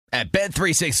At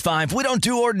Bet365, we don't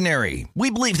do ordinary. We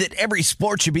believe that every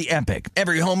sport should be epic.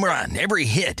 Every home run, every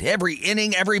hit, every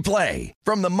inning, every play.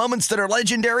 From the moments that are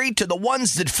legendary to the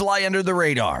ones that fly under the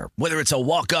radar. Whether it's a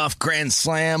walk-off grand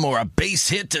slam or a base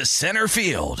hit to center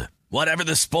field. Whatever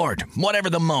the sport, whatever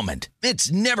the moment.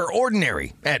 It's never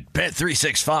ordinary at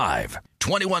Bet365.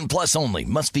 21 plus only.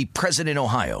 Must be present in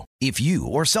Ohio. If you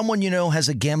or someone you know has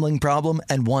a gambling problem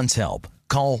and wants help,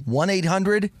 call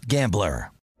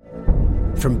 1-800-GAMBLER.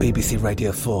 From BBC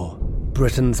Radio 4,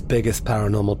 Britain's biggest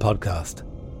paranormal podcast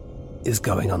is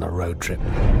going on a road trip.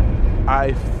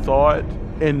 I thought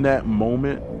in that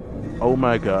moment, oh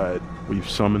my God, we've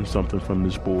summoned something from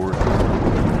this board.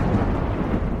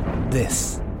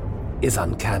 This is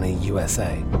Uncanny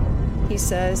USA. He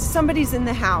says, somebody's in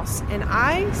the house, and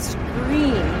I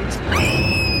screamed.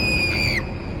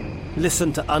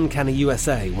 Listen to Uncanny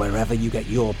USA wherever you get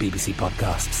your BBC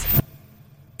podcasts,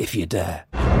 if you dare.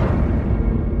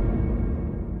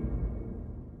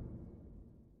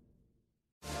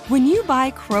 When you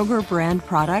buy Kroger brand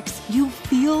products, you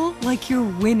feel like you're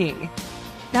winning.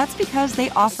 That's because they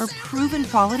offer proven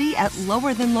quality at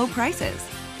lower than low prices.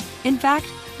 In fact,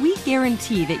 we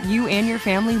guarantee that you and your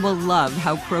family will love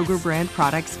how Kroger brand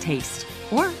products taste,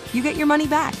 or you get your money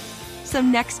back. So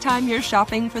next time you're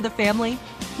shopping for the family,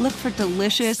 look for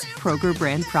delicious Kroger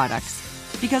brand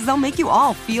products, because they'll make you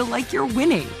all feel like you're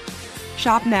winning.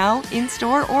 Shop now,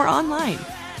 in-store, or online.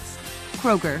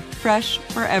 Kroger, fresh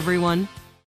for everyone.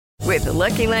 With the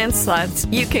Lucky Land Slots,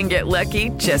 you can get lucky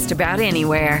just about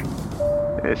anywhere.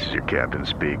 This is your captain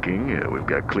speaking. We've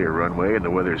got clear runway and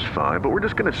the weather's fine, but we're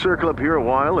just going to circle up here a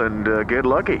while and get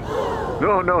lucky.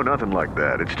 No, nothing like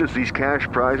that. It's just these cash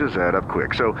prizes add up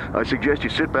quick. So I suggest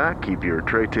you sit back, keep your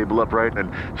tray table upright,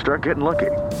 and start getting lucky.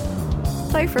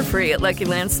 Play for free at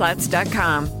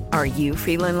LuckyLandSlots.com. Are you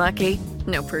feeling lucky?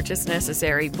 No purchase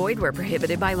necessary. Void where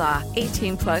prohibited by law.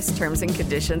 18 plus terms and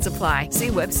conditions apply. See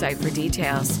website for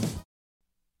details.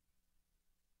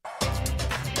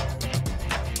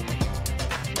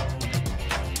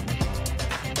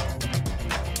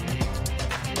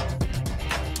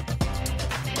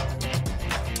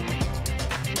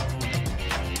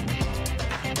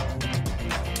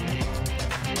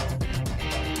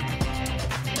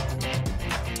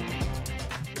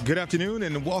 Good afternoon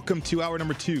and welcome to hour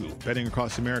number 2, Betting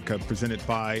Across America, presented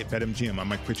by BetMGM. I'm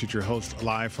Mike Pritchard, your host,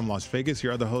 live from Las Vegas.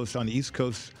 Your other host on the East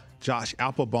Coast, Josh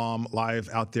Applebaum, live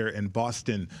out there in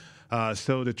Boston.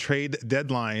 So the trade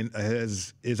deadline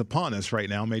is upon us right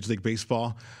now, Major League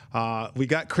Baseball. We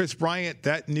got Kris Bryant,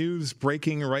 that news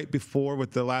breaking right before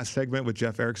with the last segment with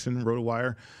Jeff Erickson,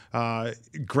 RotoWire.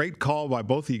 Great call by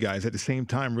both of you guys at the same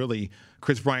time, really.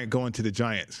 Kris Bryant going to the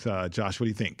Giants. Josh, what do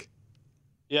you think?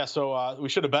 Yeah, so we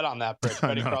should have bet on that, Pritch,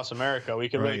 betting across America. We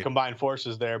could really combine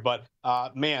forces there. But,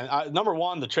 number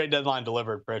one, the trade deadline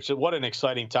delivered, Pritch. What an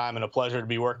exciting time and a pleasure to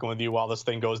be working with you while this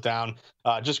thing goes down.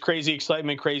 Just crazy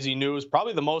excitement, crazy news.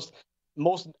 Probably the most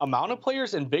amount of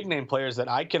players and big-name players that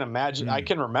I can imagine, I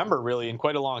can remember really in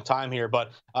quite a long time here.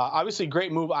 But obviously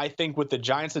great move, I think, with the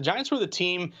Giants. The Giants were the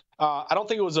team, I don't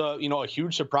think it was a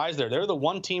huge surprise there. They're the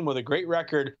one team with a great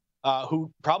record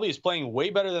who probably is playing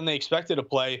way better than they expected to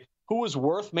play, who was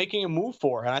worth making a move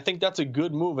for. And I think that's a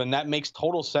good move, and that makes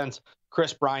total sense.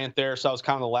 Kris Bryant there, so that was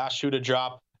kind of the last shoe to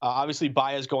drop. Obviously,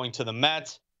 Baez going to the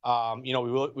Mets. We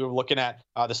were looking at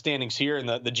the standings here, and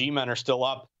the G-men are still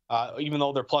up. Even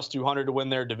though they're plus 200 to win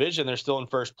their division, they're still in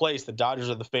first place. The Dodgers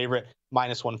are the favorite,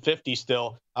 minus 150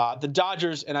 still. The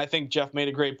Dodgers, and I think Jeff made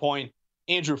a great point,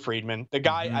 Andrew Friedman, the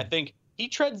guy, I think, he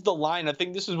treads the line. I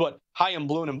think this is what Chaim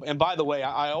Bloom, and by the way,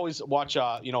 I always watch,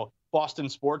 Boston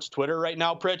sports Twitter right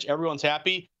now, Pritch. Everyone's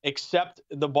happy except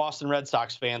the Boston Red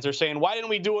Sox fans. They're saying, why didn't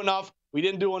we do enough? We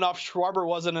didn't do enough. Schwarber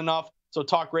wasn't enough. So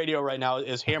talk radio right now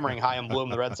is hammering Chaim Bloom,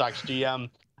 the Red Sox GM.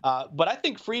 But I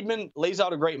think Friedman lays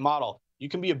out a great model. You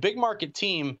can be a big market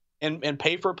team and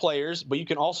pay for players, but you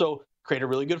can also create a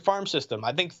really good farm system.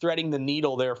 I think threading the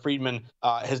needle there, Friedman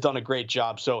has done a great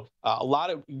job. So a lot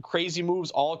of crazy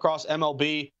moves all across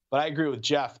MLB. But I agree with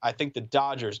Jeff. I think the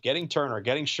Dodgers getting Turner,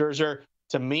 getting Scherzer,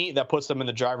 to me, that puts them in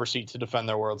the driver's seat to defend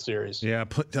their World Series. Yeah,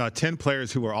 10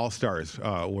 players who were all-stars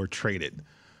were traded.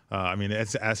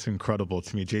 That's incredible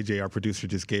to me. JJ, our producer,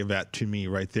 just gave that to me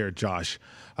right there, Josh.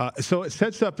 So it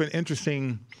sets up an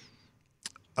interesting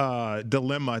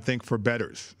dilemma, I think, for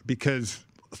bettors. Because,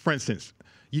 for instance,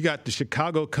 you got the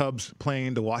Chicago Cubs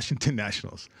playing the Washington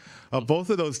Nationals. Both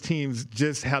of those teams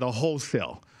just had a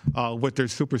wholesale with their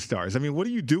superstars. I mean, what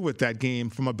do you do with that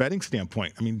game from a betting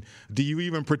standpoint? I mean, do you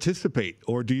even participate,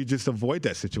 or do you just avoid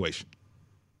that situation?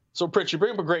 So, Pritch, you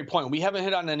bring up a great point. We haven't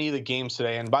hit on any of the games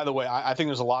today. And by the way, I think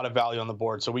there's a lot of value on the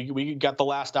board. So we got the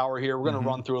last hour here. We're going to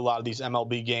run through a lot of these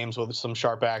MLB games with some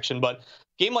sharp action. But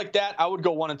game like that, I would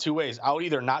go one of two ways. I would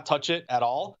either not touch it at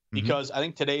all, because I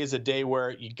think today is a day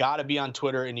where you got to be on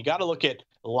Twitter and you got to look at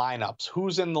lineups.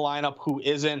 Who's in the lineup, who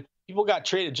isn't. People got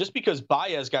traded. Just because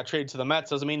Baez got traded to the Mets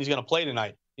doesn't mean he's going to play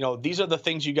tonight. These are the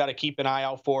things you got to keep an eye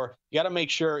out for. You got to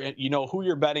make sure you know who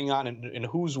you're betting on and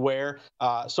who's where.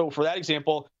 So for that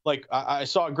example, like I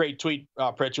saw a great tweet,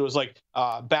 Pritch. It was like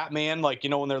Batman, like,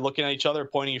 when they're looking at each other,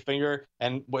 pointing your finger,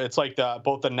 and it's like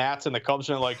both the Nats and the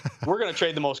Cubs are like, we're going to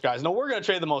trade the most guys. No, we're going to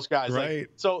trade the most guys. Right. Like,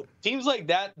 so teams like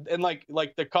that and like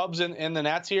the Cubs and the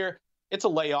Nats here, it's a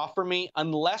layoff for me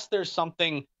unless there's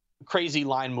something crazy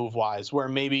line move wise where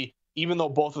maybe, even though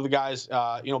both of the guys,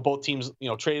 both teams,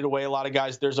 traded away a lot of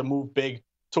guys, there's a move big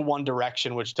to one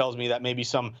direction, which tells me that maybe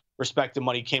some respected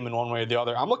money came in one way or the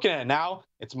other. I'm looking at it now.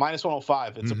 It's minus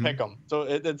 105. It's a pick 'em. So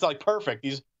it's like perfect.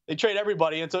 They trade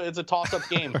everybody. It's a toss-up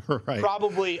game. Right.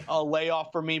 Probably a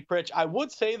layoff for me, Pritch. I would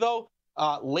say, though,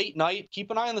 late night, keep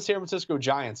an eye on the San Francisco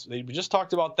Giants. They just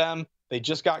talked about them. They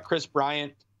just got Chris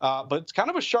Bryant. But it's kind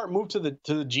of a sharp move to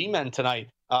the G-men tonight.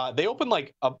 They opened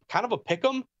like a kind of a pick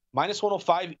 'em. Minus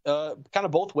 105, kind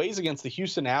of both ways against the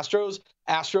Houston Astros.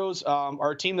 Astros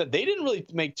are a team that they didn't really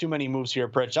make too many moves here,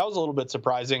 Pritch. That was a little bit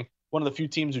surprising. One of the few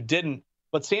teams who didn't.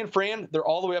 But San Fran, they're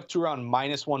all the way up to around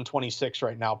minus 126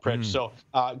 right now, Pritch. So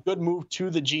good move to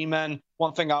the G-men.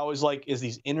 One thing I always like is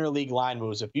these interleague line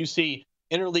moves. If you see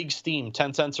interleague steam,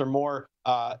 10 cents or more,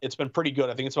 it's been pretty good.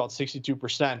 I think it's about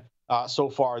 62% so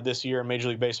far this year in Major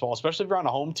League Baseball, especially if you're on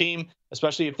a home team,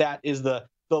 especially if that is the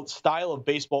style of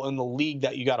baseball in the league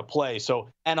that you got to play. So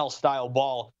NL style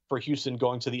ball for Houston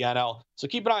going to the NL. So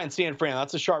keep an eye on San Fran.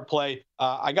 That's a sharp play.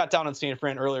 I got down on San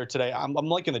Fran earlier today. I'm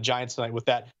liking the Giants tonight with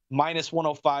that minus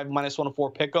 105, minus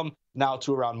 104 pick 'em now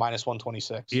to around minus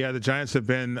 126. Yeah, the Giants have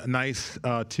been nice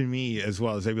to me as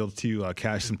well, as able to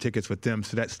cash some tickets with them.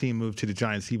 So that steam moved to the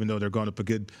Giants, even though they're going up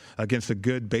against a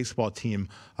good baseball team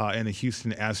in the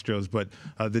Houston Astros. But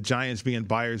the Giants being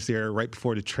buyers there right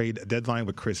before the trade deadline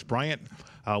with Chris Bryant.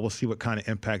 We'll see what kind of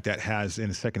impact that has in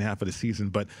the second half of the season.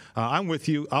 But I'm with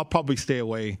you. I'll probably stay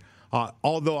away.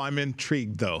 Although I'm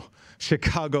intrigued, though.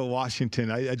 Chicago, Washington,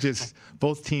 I just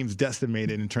both teams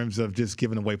decimated in terms of just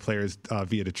giving away players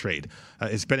via the trade.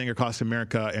 It's Betting Across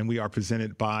America, and we are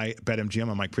presented by BetMGM.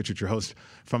 I'm Mike Pritchard, your host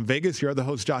from Vegas. Your other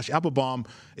host, Josh Applebaum,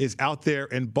 is out there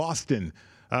in Boston.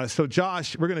 So,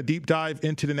 Josh, we're going to deep dive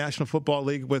into the National Football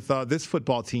League with this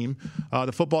football team,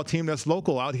 the football team that's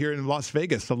local out here in Las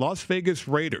Vegas, the Las Vegas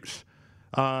Raiders.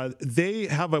 They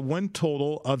have a win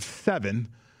total of 7.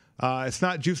 It's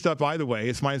not juiced up either way.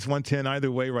 It's minus 110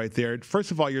 either way right there.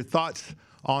 First of all, your thoughts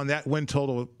on that win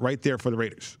total right there for the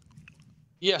Raiders.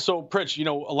 Yeah, so, Pritch,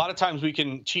 a lot of times we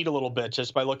can cheat a little bit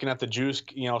just by looking at the juice,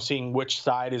 seeing which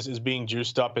side is being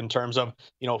juiced up in terms of,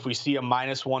 if we see a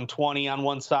minus 120 on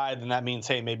one side, then that means,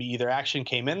 hey, maybe either action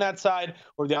came in that side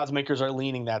or the odds makers are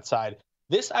leaning that side.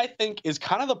 This, I think, is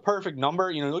kind of the perfect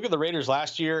number. Look at the Raiders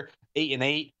last year,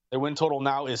 8-8. Their win total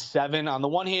now is 7. On the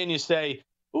one hand, you say,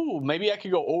 ooh, maybe I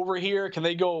could go over here. Can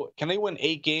they win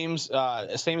 8 games,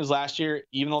 same as last year,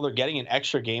 even though they're getting an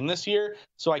extra game this year?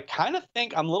 So I kind of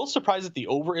think I'm a little surprised that the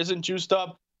over isn't juiced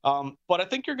up. But I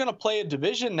think you're going to play a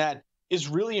division that is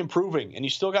really improving, and you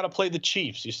still got to play the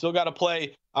Chiefs. You still got to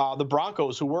play the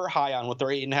Broncos, who were high on with their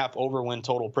 8.5 over win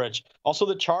total, Pritch. Also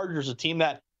the Chargers, a team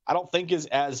that I don't think is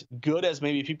as good as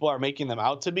maybe people are making them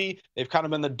out to be. They've kind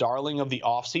of been the darling of the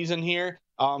offseason here.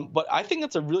 But I think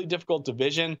it's a really difficult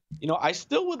division. I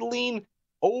still would lean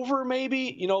over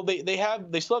maybe.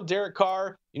 They still have Derek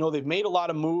Carr. They've made a lot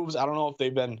of moves. I don't know if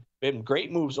they've been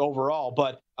great moves overall,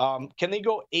 but can they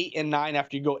go 8-9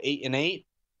 after you go 8-8?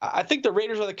 I think the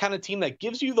Raiders are the kind of team that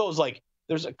gives you those, like,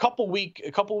 there's a couple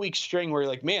week string where you're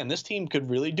like, man, this team could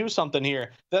really do something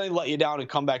here. Then they let you down and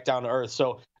come back down to earth.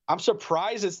 So I'm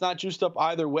surprised it's not juiced up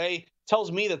either way.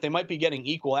 Tells me that they might be getting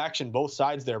equal action both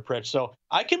sides there, Pritch. So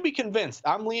I can be convinced.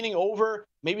 I'm leaning over.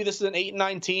 Maybe this is an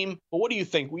 8-9 team. But what do you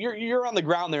think? You're on the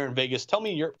ground there in Vegas. Tell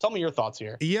me your thoughts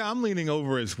here. Yeah, I'm leaning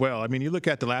over as well. I mean, you look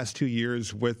at the last 2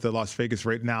 years with the Las Vegas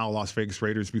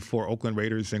Raiders before Oakland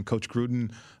Raiders and Coach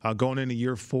Gruden going into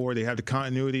year 4. They have the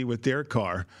continuity with Derek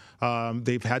Carr.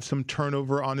 They've had some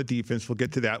turnover on the defense. We'll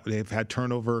get to that. They've had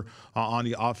turnover on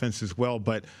the offense as well.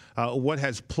 But what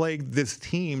has plagued this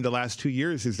team the last 2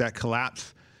 years is that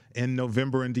collapse in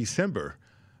November and December.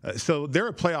 So they're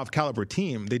a playoff caliber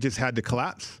team. They just had to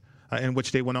collapse in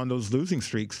which they went on those losing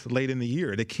streaks late in the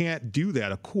year. They can't do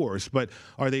that, of course, but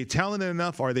are they talented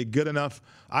enough? Are they good enough?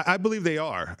 I believe they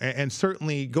are. And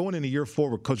certainly going into year 4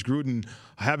 with Coach Gruden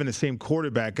having the same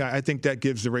quarterback, I think that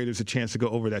gives the Raiders a chance to go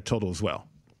over that total as well.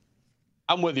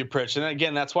 I'm with you, Pritch. And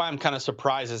again, that's why I'm kind of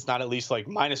surprised it's not at least like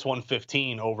minus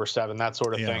 115 over 7, that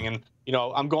sort of thing. And,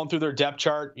 I'm going through their depth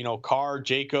chart, Carr,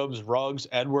 Jacobs, Ruggs,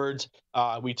 Edwards.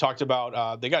 We talked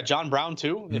about they got John Brown,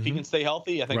 too. Mm-hmm. If he can stay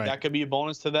healthy, I think that could be a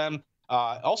bonus to them.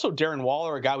 Also, Darren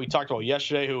Waller, a guy we talked about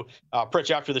yesterday who,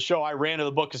 Pritch, after the show, I ran to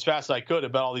the book as fast as I could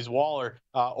about all these Waller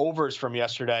overs from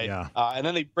yesterday. Yeah. And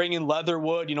then they bring in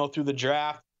Leatherwood, through the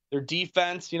draft. Their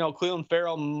defense, Clelin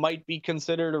Ferrell might be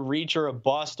considered a reach or a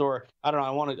bust, or I don't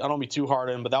know. I don't be too hard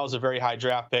on him, but that was a very high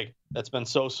draft pick that's been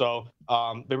so-so.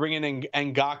 They bring in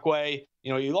Ngakoue.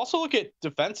 You also look at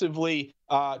defensively,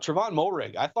 Trevon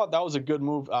Moehrig. I thought that was a good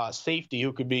move. Safety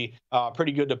who could be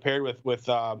pretty good to pair with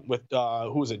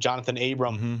who was it? Jonathan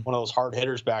Abram, one of those hard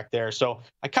hitters back there. So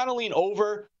I kind of lean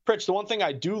over. Pritch, the one thing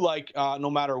I do like, no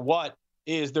matter what,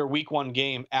 is their week 1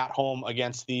 game at home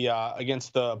against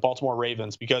the Baltimore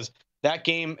Ravens, because that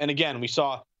game, and again, we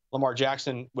saw Lamar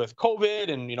Jackson with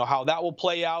COVID and how that will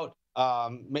play out.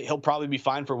 He'll probably be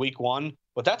fine for week 1,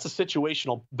 but that's a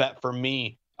situational bet for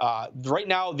me. Right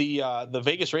now, the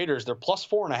Vegas Raiders, they're plus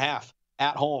 4.5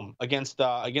 at home against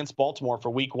Baltimore for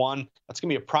week 1. That's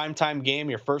gonna be a primetime game,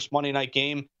 your first Monday night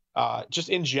game. Just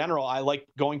in general, I like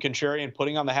going contrarian,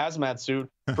 putting on the hazmat suit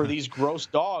for these gross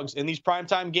dogs in these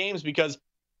primetime games, because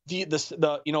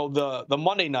the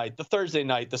Monday night, the Thursday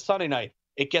night, the Sunday night,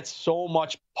 it gets so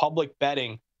much public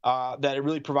betting that it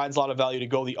really provides a lot of value to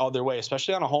go the other way,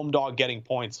 especially on a home dog getting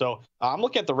points. So I'm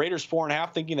looking at the Raiders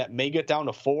 4.5, thinking that may get down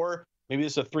to 4. Maybe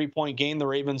this is a 3-point game. The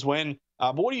Ravens win.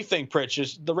 But what do you think, Pritch?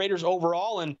 Is the Raiders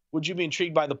overall, and would you be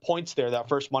intrigued by the points there, that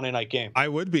first Monday night game? I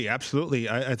would be, absolutely.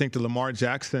 I think the Lamar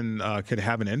Jackson could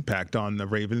have an impact on the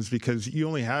Ravens, because you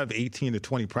only have 18 to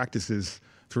 20 practices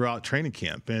throughout training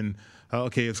camp. And,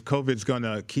 if COVID's going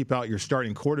to keep out your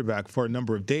starting quarterback for a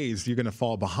number of days, you're going to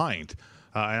fall behind.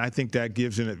 And I think that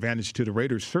gives an advantage to the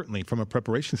Raiders, certainly, from a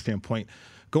preparation standpoint.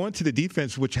 Going to the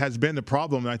defense, which has been the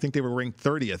problem, and I think they were ranked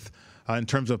 30th in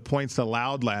terms of points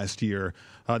allowed last year.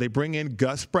 They bring in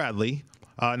Gus Bradley.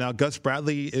 Now, Gus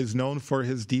Bradley is known for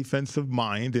his defensive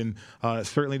mind, and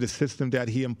certainly the system that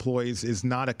he employs is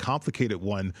not a complicated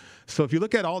one. So if you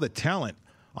look at all the talent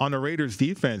on the Raiders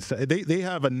defense, they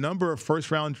have a number of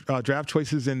first-round draft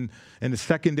choices in the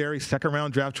secondary,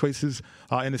 second-round draft choices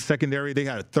in the secondary. They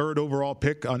had a 3rd overall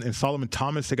pick in Solomon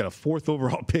Thomas. They got a 4th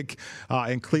overall pick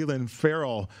in Clelin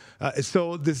Ferrell.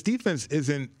 So this defense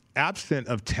isn't absent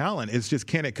of talent. It's just,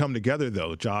 can it come together,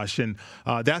 though, Josh? And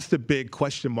that's the big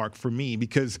question mark for me,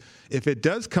 because if it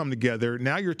does come together,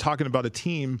 now you're talking about a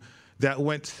team that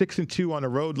went 6-2 on the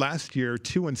road last year,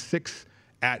 2-6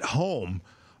 at home.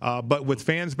 But with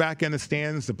fans back in the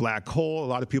stands, the black hole, a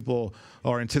lot of people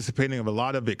are anticipating of a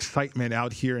lot of excitement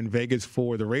out here in Vegas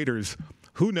for the Raiders.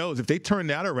 Who knows? If they turn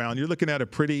that around, you're looking at a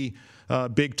pretty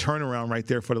big turnaround right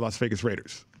there for the Las Vegas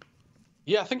Raiders.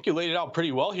 Yeah, I think you laid it out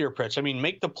pretty well here, Pritch. I mean,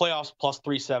 make the playoffs plus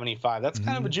 375. That's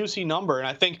kind of a juicy number. And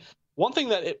I think one thing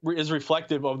that is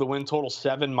reflective of the win total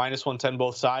 7, minus 110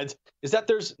 both sides, is that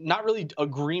there's not really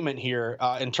agreement here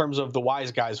in terms of the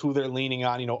wise guys, who they're leaning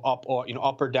on, up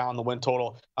or down the win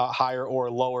total, higher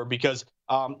or lower, because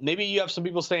maybe you have some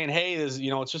people saying, hey,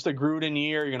 it's just a Gruden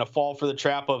year. You're going to fall for the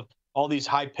trap of all these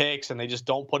high picks and they just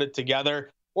don't put it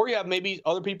together. Or you have maybe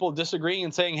other people disagreeing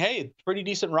and saying, hey, pretty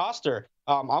decent roster.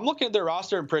 I'm looking at their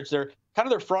roster and Pritch. They're kind of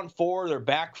their front 4, their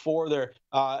back 4. They're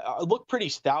look pretty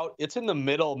stout. It's in the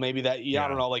middle, maybe that, I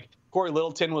don't know, like Corey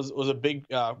Littleton was a big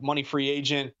money free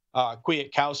agent.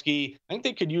 Kwiatkowski. I think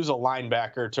they could use a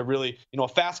linebacker to really, a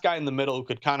fast guy in the middle who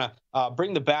could kind of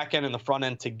bring the back end and the front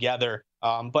end together.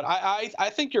 But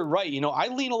I think you're right. I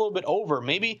lean a little bit over.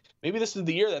 Maybe this is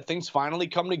the year that things finally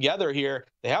come together here.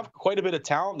 They have quite a bit of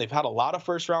talent. They've had a lot of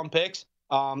first-round picks.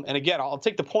 And again, I'll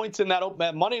take the points in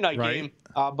that Monday night game.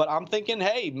 But I'm thinking,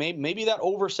 hey, maybe that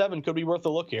over 7 could be worth a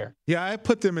look here. Yeah, I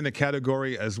put them in the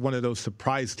category as one of those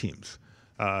surprise teams.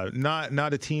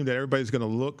 Not a team that everybody's going to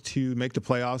look to make the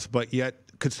playoffs, but yet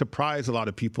could surprise a lot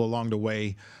of people along the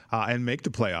way and make the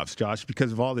playoffs, Josh,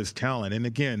 because of all this talent. And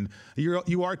again,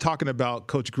 you are talking about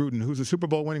Coach Gruden, who's a Super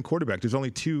Bowl winning quarterback. There's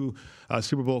only 2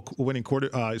 Super Bowl winning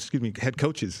head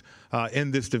coaches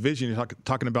in this division. You're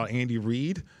talking about Andy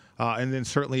Reid and then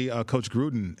certainly Coach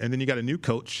Gruden. And then you got a new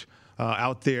coach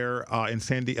out there in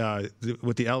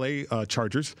with the LA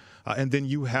Chargers. And then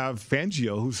you have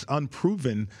Fangio, who's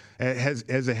unproven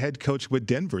as a head coach with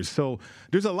Denver. So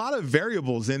there's a lot of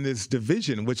variables in this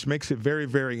division, which makes it very,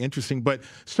 very interesting. But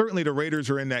certainly the Raiders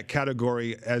are in that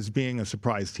category as being a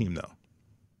surprise team, though.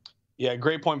 Yeah,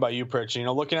 great point by you, Pritch.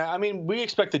 Looking at, we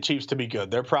expect the Chiefs to be good.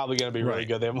 They're probably going to be really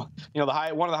good. They have, one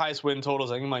of the highest win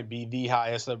totals. I think it might be the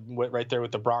highest, right there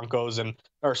with the Broncos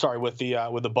with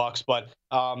the Bucks. But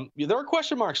there are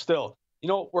question marks still.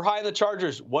 We're high in the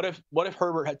Chargers. What if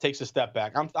Herbert takes a step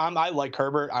back? I like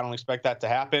Herbert. I don't expect that to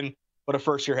happen. But a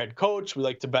first-year head coach, we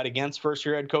like to bet against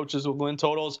first-year head coaches with win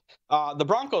totals. The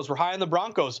Broncos, we're high in the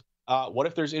Broncos. What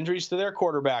if there's injuries to their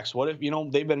quarterbacks? What if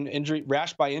they've been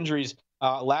rashed by injuries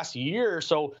last year?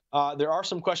 So there are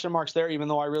some question marks there, even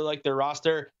though I really like their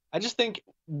roster. I just think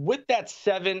with that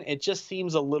 7, it just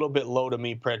seems a little bit low to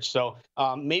me, Pritch. So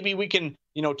maybe we can,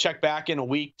 check back in a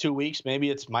week, 2 weeks. Maybe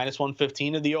it's minus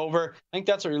 115 to the over. I think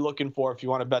that's what you're looking for if you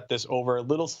want to bet this over. A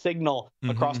little signal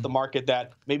across the market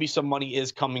that maybe some money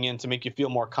is coming in to make you feel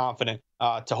more confident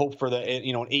to hope for an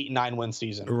 8-9 win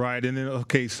season. Right. And then,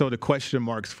 okay, so the question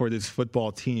marks for this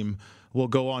football team will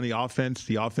go on the offense,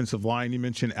 the offensive line. You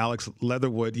mentioned Alex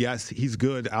Leatherwood. Yes, he's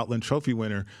good, Outland Trophy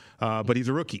winner, but he's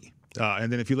a rookie.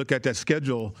 And then if you look at that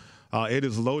schedule, it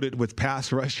is loaded with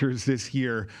pass rushers this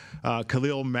year.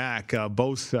 Khalil Mack,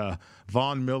 Bosa,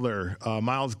 Von Miller,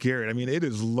 Myles Garrett. It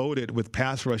is loaded with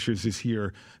pass rushers this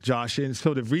year, Josh. And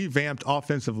so the revamped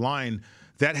offensive line,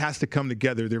 that has to come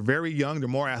together. They're very young, they're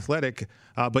more athletic,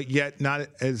 but yet not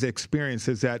as experienced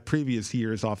as that previous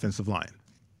year's offensive line.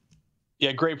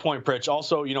 Yeah, great point, Pritch.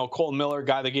 Also, Colton Miller,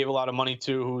 guy they gave a lot of money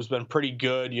to, who's been pretty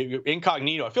good.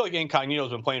 Incognito, I feel like Incognito's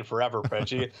been playing forever,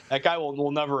 Pritch. That guy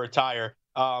will never retire.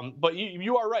 But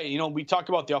you are right. We talked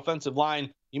about the offensive line.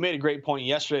 You made a great point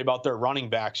yesterday about their running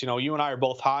backs. You and I are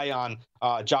both high on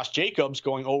Josh Jacobs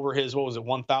going over his,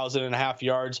 1,500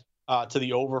 yards to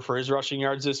the over for his rushing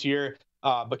yards this year.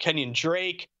 But Kenyon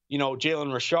Drake,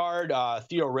 Jalen Richard,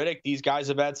 Theo Riddick, these guys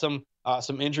have had some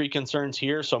injury concerns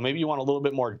here. So maybe you want a little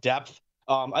bit more depth.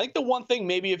 I think the one thing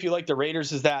maybe if you like the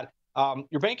Raiders is that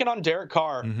you're banking on Derek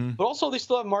Carr, but also they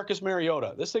still have Marcus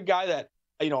Mariota. This is a guy that,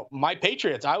 my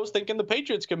Patriots, I was thinking the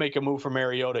Patriots could make a move for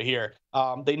Mariota here.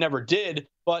 They never did,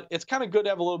 but it's kind of good to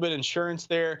have a little bit of insurance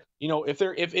there.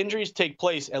 If injuries take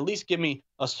place, at least give me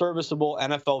a serviceable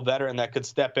NFL veteran that could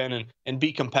step in and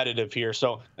be competitive here.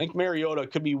 So I think Mariota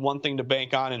could be one thing to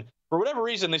bank on. And for whatever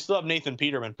reason, they still have Nathan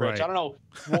Peterman, Pritch. Right. I don't know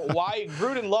why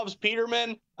Gruden loves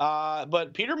Peterman,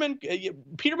 but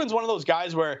Peterman's one of those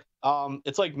guys where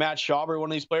it's like Matt Schaub, one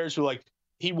of these players who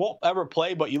he won't ever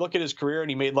play, but you look at his career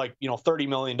and he made $30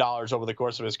 million over the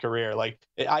course of his career.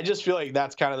 I just feel like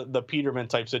that's kind of the Peterman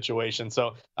type situation.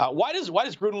 So why does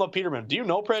Gruden love Peterman? Do you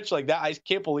know, Pritch? That I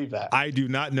can't believe that. I do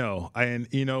not know. And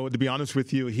to be honest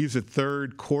with you, he's a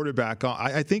third quarterback.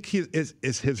 I think he is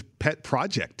his pet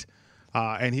project.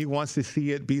 And he wants to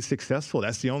see it be successful.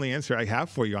 That's the only answer I have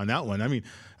for you on that one.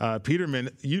 Peterman,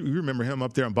 you remember him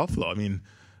up there in Buffalo.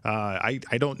 I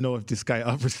don't know if this guy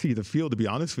ever see the field, to be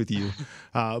honest with you,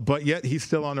 but yet he's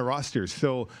still on the roster.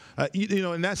 So,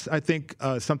 and that's, I think,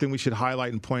 something we should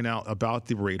highlight and point out about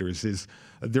the Raiders is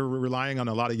they're relying on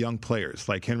a lot of young players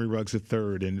like Henry Ruggs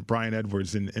III and Brian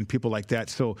Edwards and people like that.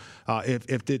 So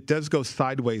if it does go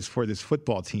sideways for this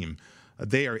football team,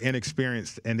 they are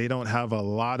inexperienced and they don't have a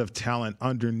lot of talent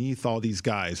underneath all these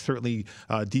guys, certainly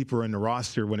deeper in the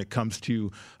roster when it comes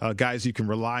to guys you can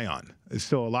rely on.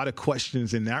 So a lot of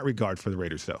questions in that regard for the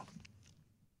Raiders, though.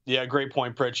 Yeah, great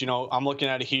point, Pritch. I'm looking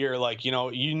at it here.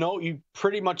 You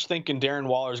pretty much thinking Darren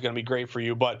Waller is going to be great for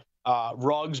you, but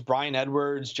Ruggs, Brian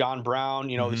Edwards, John Brown,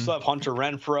 they still have Hunter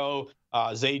Renfrow,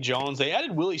 Zay Jones. They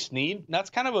added Willie Snead. That's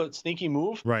kind of a sneaky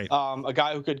move. Right. A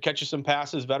guy who could catch you some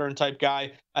passes, veteran type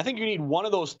guy. I think you need one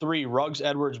of those three, Ruggs,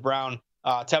 Edwards, Brown,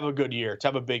 to have a good year, to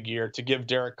have a big year, to give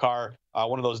Derek Carr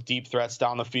one of those deep threats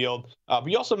down the field. But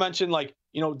you also mentioned,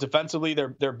 defensively,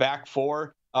 they're back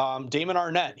four. Damon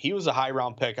Arnett, he was a high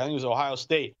round pick. I think it was Ohio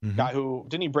State guy who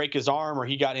didn't he break his arm or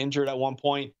he got injured at one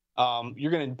point.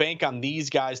 You're going to bank on these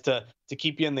guys to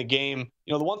keep you in the game.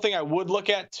 The one thing I would look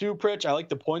at too, Pritch, I like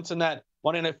the points in that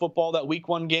Monday Night Football, that Week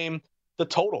 1 game, the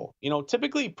total.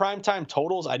 Typically primetime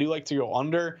totals, I do like to go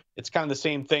under. It's kind of the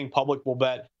same thing. Public will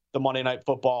bet the Monday Night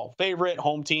Football favorite,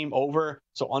 home team over.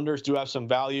 So unders do have some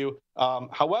value.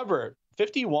 However,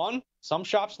 51, some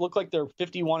shops look like they're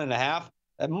 51.5.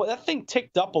 that thing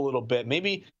ticked up a little bit.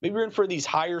 Maybe we're in for these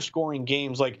higher scoring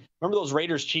games. Like, remember those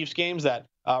Raiders-Chiefs games that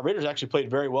Raiders actually played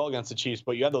very well against the Chiefs,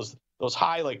 but you had those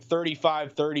high, like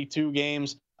 35-32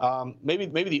 games. Maybe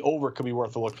the over could be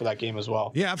worth a look for that game as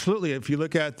well. Yeah, absolutely. If you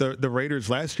look at the Raiders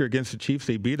last year against the Chiefs,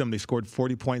 they beat them. They scored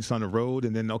 40 points on the road,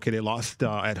 and then, they lost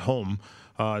at home.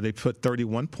 They put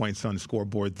 31 points on the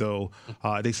scoreboard, though.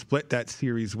 They split that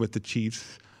series with the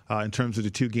Chiefs. In terms of the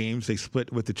two games, they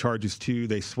split with the Chargers too.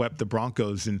 They swept the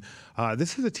Broncos. And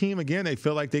this is a team, again, they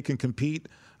feel like they can compete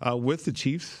with the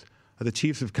Chiefs. The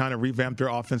Chiefs have kind of revamped their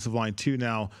offensive line too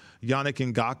now.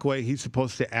 Yannick Ngakoue, he's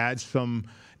supposed to add some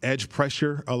edge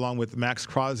pressure along with Max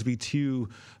Crosby too.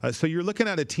 So you're looking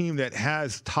at a team that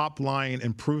has top-line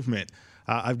improvement.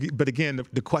 But again,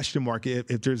 the question mark,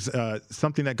 if there's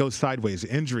something that goes sideways,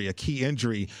 a key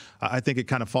injury, I think it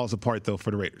kind of falls apart, though,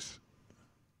 for the Raiders.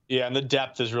 Yeah, and the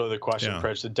depth is really the question,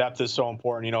 Pritch. The depth is so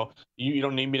important. You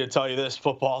don't need me to tell you this.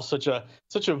 Football is such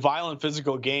a violent,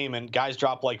 physical game, and guys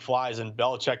drop like flies, and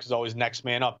Belichick is always next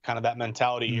man up, kind of that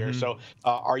mentality here. So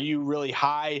are you really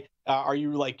high? Are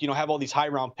you have all these high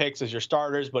round picks as your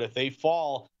starters, but if they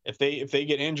fall, if they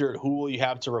get injured, who will you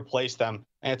have to replace them?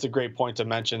 And it's a great point to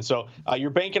mention. So you're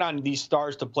banking on these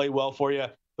stars to play well for you.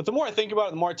 But the more I think about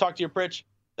it, the more I talk to you, Pritch,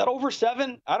 that over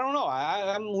 7, I don't know.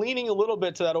 I'm leaning a little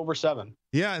bit to that over 7.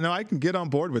 Yeah, no, I can get on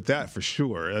board with that for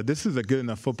sure. This is a good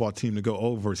enough football team to go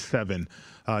over 7.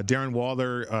 Darren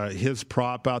Waller, his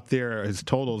prop out there, his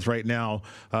totals right now,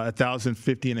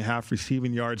 1,050.5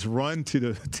 receiving yards. Run to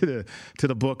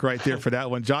the book right there for that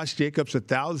one. Josh Jacobs,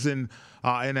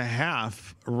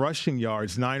 1,000.5 rushing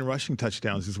yards, 9 rushing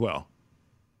touchdowns as well.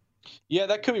 Yeah,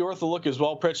 that could be worth a look as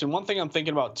well, Pritch. And one thing I'm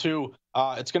thinking about too,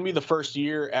 it's going to be the first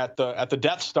year at the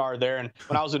Death Star there. And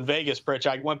when I was in Vegas, Pritch,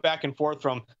 I went back and forth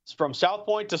from South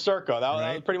Point to Circa. That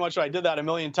was pretty much what I did that a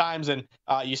million times. And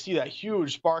you see that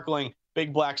huge, sparkling,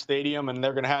 big black stadium, and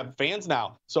they're going to have fans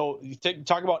now. So you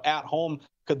talk about at home.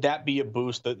 Could that be a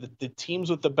boost? The teams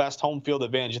with the best home field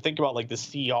advantage. You think about like the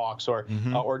Seahawks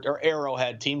or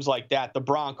Arrowhead, teams like that. The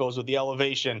Broncos with the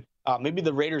elevation. Maybe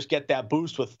the Raiders get that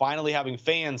boost with finally having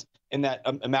fans in that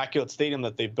immaculate stadium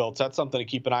that they've built. So that's something to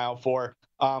keep an eye out for.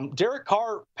 Derek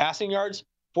Carr passing yards,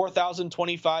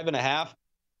 4,025.5.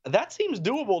 That seems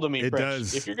doable to me. It Rich.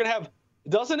 does. If you're gonna have,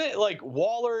 doesn't it? Like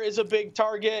Waller is a big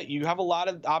target. You have a lot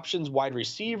of options wide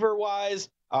receiver wise.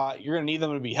 You're gonna need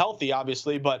them to be healthy,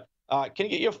 obviously, but can you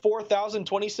get you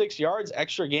 4,026 yards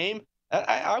extra game?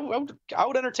 I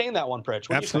would entertain that one, Pritch.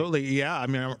 Absolutely, yeah. I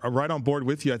mean, I'm right on board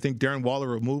with you. I think Darren Waller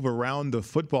will move around the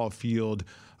football field,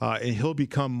 and he'll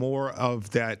become more of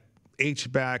that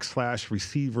H-back /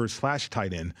 receiver /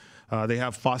 tight end. They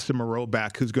have Foster Moreau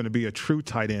back, who's going to be a true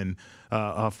tight end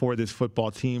for this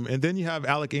football team. And then you have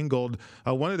Alec Ingold,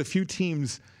 one of the few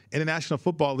teams in the National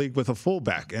Football League with a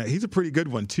fullback. He's a pretty good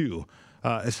one, too.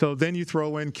 So then you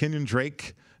throw in Kenyon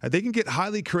Drake. They can get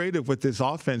highly creative with this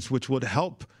offense, which would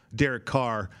help Derek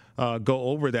Carr go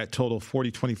over that total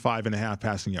 25.5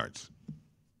 passing yards.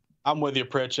 I'm with you,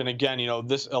 Pritch. And again,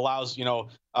 this allows,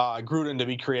 Gruden to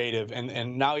be creative.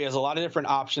 And now he has a lot of different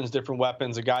options, different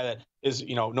weapons, a guy that is,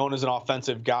 known as an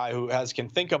offensive guy who can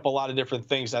think up a lot of different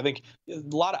things. I think a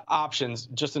lot of options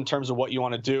just in terms of what you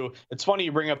want to do. It's funny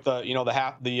you bring up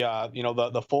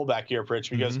the fullback here, Pritch,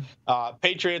 because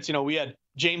Patriots, we had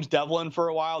James Devlin for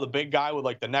a while, the big guy with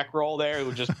like the neck roll there who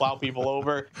would just plow people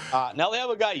over. Now they have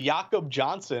a guy, Jakob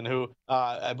Johnson, who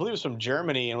I believe was from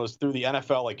Germany and was through the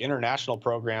NFL like international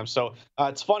program. So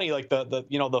it's funny, like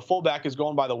the fullback is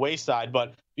going by the wayside,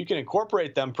 but you can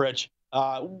incorporate them, Pritch.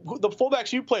 The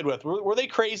fullbacks you played with, were they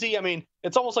crazy? I mean,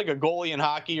 it's almost like a goalie in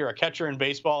hockey or a catcher in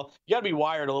baseball. You got to be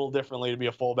wired a little differently to be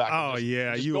a fullback. Oh,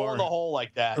 yeah. You go in the hole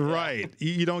like that. Right.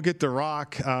 Yeah. You don't get the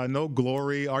rock, no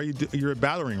glory. You're a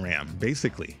battering ram,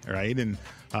 basically, right? And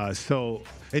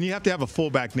and you have to have a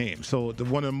fullback name. So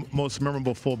one of the most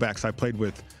memorable fullbacks I played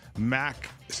with, Mac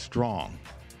Strong.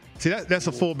 See, that's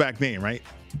a fullback name, right?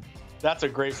 That's a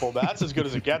great fullback. That's as good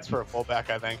as it gets for a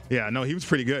fullback, I think. Yeah, no, he was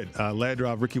pretty good. Led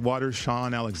Ricky Waters,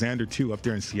 Sean Alexander, too, up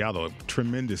there in Seattle. A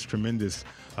tremendous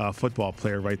football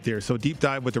player right there. So deep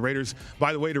dive with the Raiders.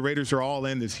 By the way, the Raiders are all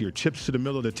in this year. Chips to the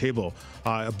middle of the table.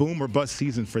 A boom or bust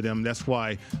season for them. That's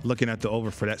why looking at the over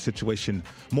for that situation.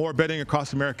 More betting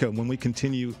across America when we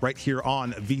continue right here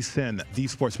on VSiN, the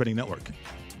Sports Betting Network.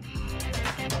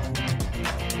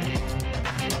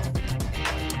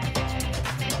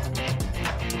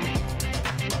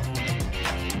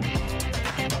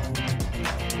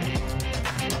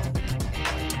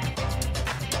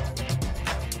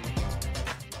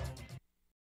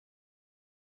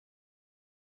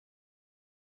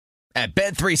 At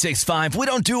Bet365, we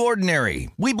don't do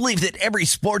ordinary. We believe that every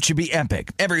sport should be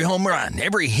epic. Every home run,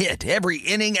 every hit, every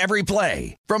inning, every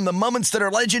play. From the moments that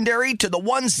are legendary to the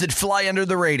ones that fly under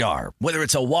the radar. Whether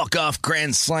it's a walk-off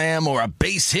grand slam or a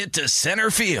base hit to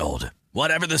center field.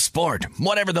 Whatever the sport,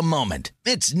 whatever the moment.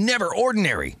 It's never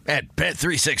ordinary at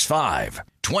Bet365.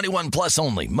 21 plus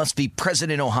only. Must be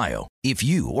present in Ohio. If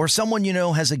you or someone you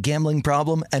know has a gambling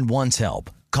problem and wants help,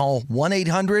 call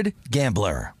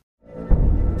 1-800-GAMBLER.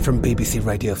 From BBC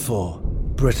Radio 4,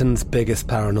 Britain's biggest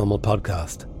paranormal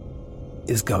podcast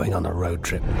is going on a road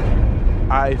trip.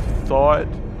 I thought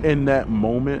in that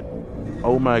moment,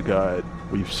 oh my God,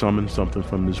 we've summoned something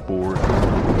from this board.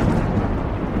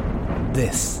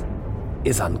 This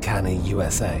is Uncanny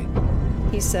USA.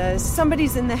 He says,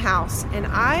 somebody's in the house, and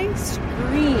I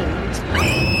screamed.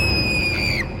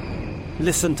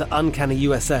 Listen to Uncanny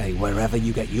USA wherever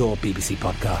you get your BBC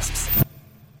podcasts,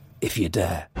 if you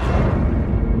dare.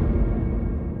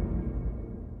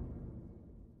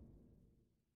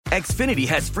 Xfinity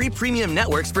has free premium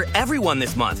networks for everyone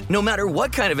this month, no matter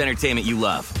what kind of entertainment you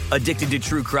love. Addicted to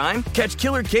true crime? Catch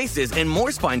killer cases and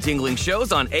more spine-tingling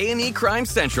shows on A&E Crime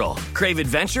Central. Crave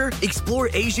adventure? Explore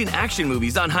Asian action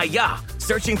movies on Hi-YAH.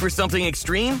 Searching for something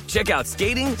extreme? Check out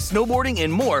skating, snowboarding,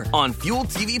 and more on Fuel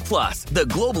TV Plus, the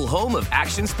global home of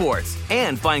action sports.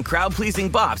 And find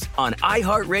crowd-pleasing bops on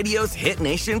iHeartRadio's Hit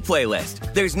Nation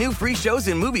playlist. There's new free shows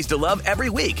and movies to love every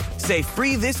week. Say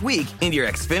free this week in your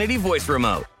Xfinity voice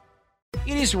remote.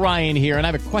 It is Ryan here, and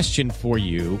I have a question for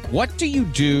you. What do you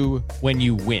do when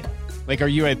you win? Like, are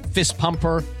you a fist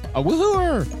pumper, a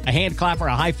woo-hooer, a hand clapper,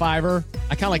 a high fiver?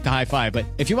 I kind of like the high five, but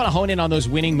if you want to hone in on those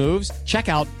winning moves, check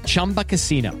out Chumba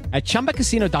Casino. At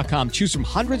ChumbaCasino.com, choose from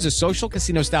hundreds of social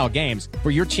casino-style games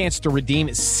for your chance to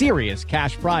redeem serious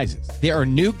cash prizes. There are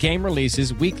new game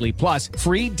releases weekly, plus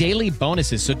free daily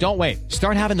bonuses, so don't wait.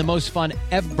 Start having the most fun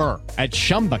ever at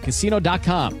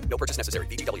ChumbaCasino.com. No purchase necessary.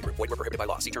 VGW. Void where prohibited by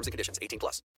law. See terms and conditions. 18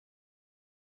 plus.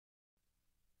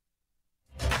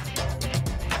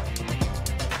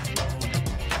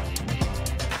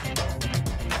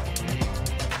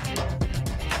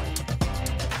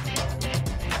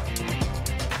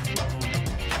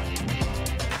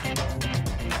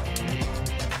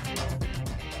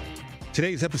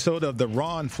 Today's episode of the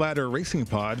Ron Flatter Racing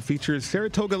Pod features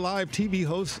Saratoga Live TV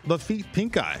host Lafitte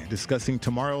Pincay discussing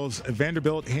tomorrow's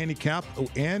Vanderbilt Handicap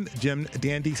and Jim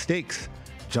Dandy Stakes.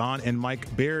 John and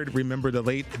Mike Baird remember the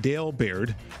late Dale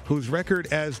Baird, whose record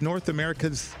as North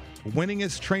America's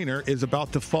winningest trainer is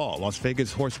about to fall. Las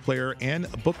Vegas horse player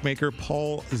and bookmaker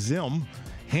Paul Zim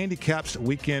handicaps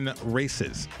weekend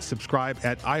races. Subscribe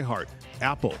at iHeart,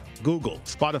 Apple, Google,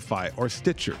 Spotify, or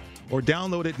Stitcher, or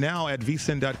download it now at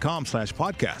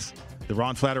vsin.com/podcast. The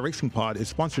Ron Flatter Racing Pod is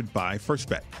sponsored by First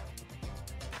Bet.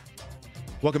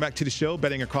 Welcome back to the show,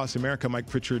 Betting Across America. Mike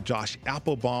Pritchard, Josh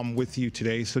Applebaum with you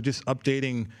today. So just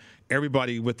updating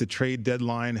everybody with the trade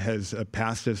deadline has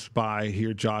passed us by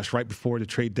here, Josh. Right before the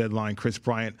trade deadline, Chris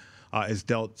Bryant is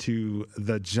dealt to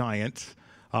the Giants.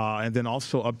 And then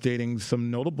also updating some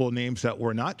notable names that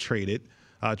were not traded.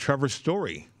 Trevor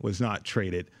Story was not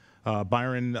traded.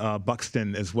 Byron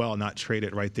Buxton as well, not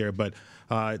traded right there. But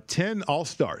 10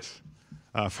 All-Stars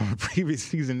from a previous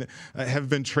season have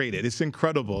been traded. It's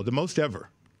incredible, the most ever.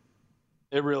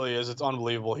 It really is. It's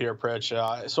unbelievable here,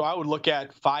 Pritch. So I would look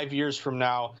at 5 years from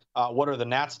now, what are the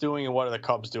Nats doing and what are the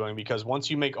Cubs doing? Because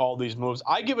once you make all these moves,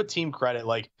 I give a team credit.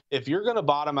 Like, if you're going to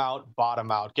bottom out.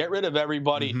 Get rid of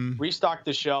everybody, restock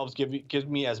the shelves, give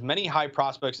me as many high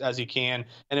prospects as you can.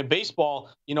 And in baseball,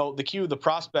 you know, the key with the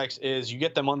prospects is you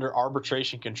get them under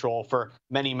arbitration control for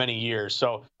many, many years.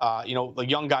 So, you know, the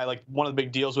young guy, like one of the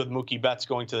big deals with Mookie Betts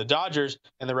going to the Dodgers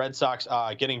and the Red Sox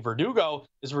getting Verdugo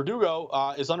is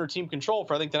under team control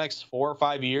for I think the next 4 or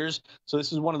 5 years. So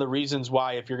this is one of the reasons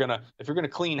why if you're gonna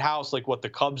clean house like what the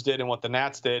Cubs did and what the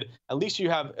Nats did, at least you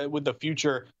have with the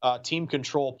future team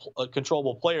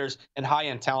controllable players and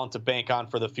high-end talent to bank on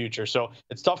for the future. So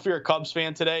it's tough for your Cubs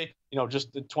fan today. You know,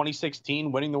 just the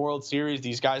 2016 winning the World Series,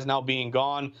 these guys now being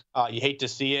gone. You hate to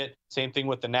see it. Same thing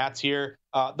with the Nats here.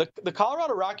 The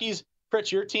Colorado Rockies,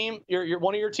 Pritch, your team, your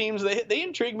one of your teams, they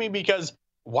intrigue me because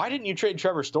why didn't you trade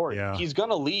Trevor Story? Yeah. He's going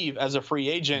to leave as a free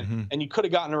agent, and you could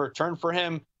have gotten a return for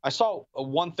him. I saw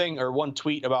one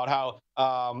tweet about how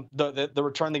the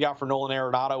return they got for Nolan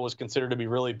Arenado was considered to be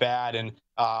really bad, and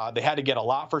they had to get a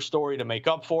lot for Story to make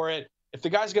up for it. If the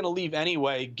guy's going to leave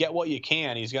anyway, get what you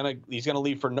can. He's gonna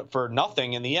leave for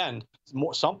nothing in the end.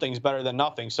 Something's better than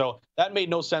nothing. So that made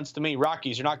no sense to me.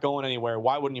 Rockies, you're not going anywhere.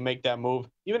 Why wouldn't you make that move?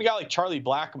 Even a guy like Charlie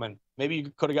Blackmon, maybe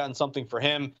you could have gotten something for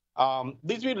him.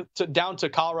 Leads me down to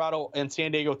Colorado and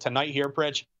San Diego tonight here,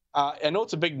 Pritch. I know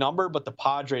it's a big number, but the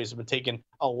Padres have been taking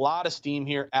a lot of steam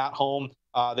here at home.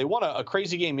 They won a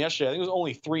crazy game yesterday. I think it was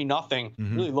only 3-0,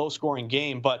 really low-scoring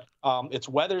game. But it's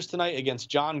Weathers tonight against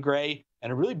John Gray,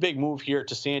 and a really big move here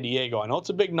to San Diego. I know it's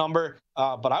a big number,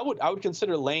 but I would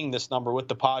consider laying this number with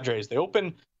the Padres. They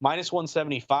open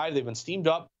 -175. They've been steamed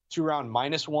up to around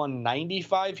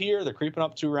 -195 here. They're creeping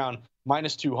up to around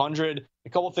 -200. A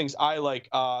couple of things I like: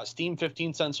 steam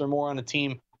 15 cents or more on a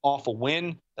team off a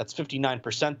win. That's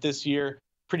 59% this year.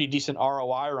 Pretty decent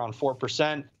ROI, around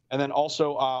 4%. And then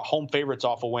also home favorites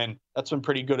off a win. That's been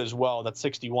pretty good as well. That's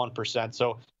 61%.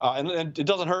 So, and it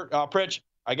doesn't hurt, Pritch.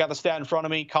 I got the stat in front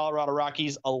of me. Colorado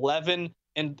Rockies 11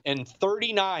 and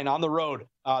 39 on the road.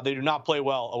 They do not play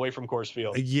well away from Coors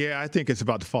Field. Yeah, I think it's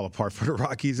about to fall apart for the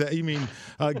Rockies. You mean,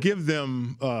 give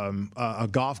them a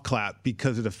golf clap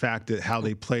because of the fact that how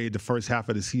they played the first half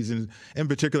of the season, in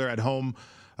particular at home.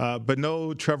 But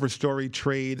no Trevor Story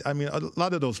trade. I mean, a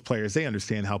lot of those players, they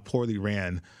understand how poorly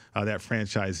ran that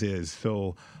franchise is.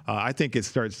 So I think it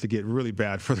starts to get really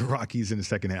bad for the Rockies in the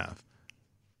second half.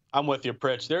 I'm with you,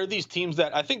 Pritch. There are these teams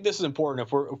that I think this is important.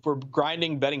 If we're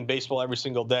grinding, betting baseball every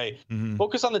single day,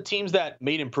 focus on the teams that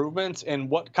made improvements and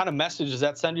what kind of message does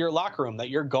that send to your locker room that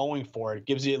you're going for. It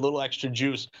gives you a little extra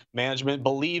juice. Management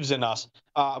believes in us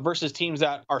versus teams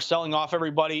that are selling off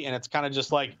everybody and it's kind of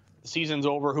just like the season's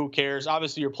over. Who cares?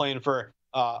 Obviously, you're playing for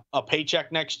a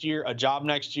paycheck next year, a job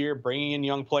next year, bringing in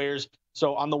young players.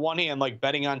 So on the one hand, like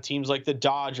betting on teams like the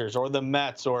Dodgers or the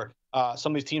Mets or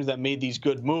some of these teams that made these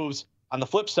good moves. On the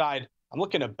flip side, I'm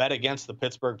looking to bet against the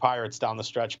Pittsburgh Pirates down the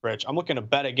stretch, Bridge. I'm looking to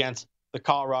bet against the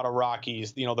Colorado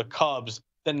Rockies, the Cubs,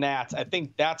 the Nats. I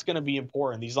think that's going to be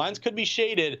important. These lines could be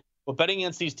shaded, but betting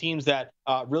against these teams that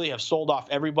really have sold off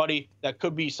everybody, that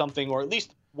could be something, or at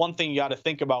least one thing you got to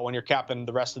think about when you're capping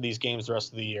the rest of these games the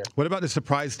rest of the year. What about the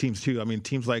surprise teams, too? I mean,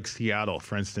 teams like Seattle,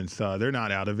 for instance, they're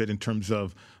not out of it in terms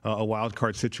of a wild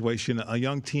card situation. A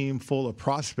young team full of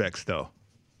prospects, though.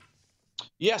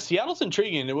 Yeah, Seattle's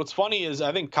intriguing. And what's funny is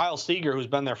I think Kyle Seager, who's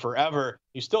been there forever,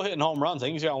 he's still hitting home runs. I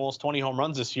think he's got almost 20 home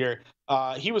runs this year.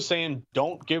 He was saying,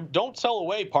 don't sell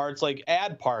away parts, like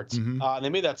add parts. They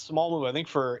made that small move, I think,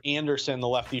 for Anderson, the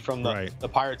lefty from the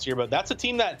Pirates here. But that's a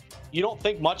team that you don't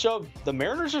think much of. The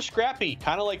Mariners are scrappy,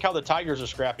 kind of like how the Tigers are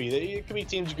scrappy. It could be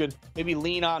teams you could maybe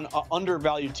lean on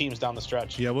undervalued teams down the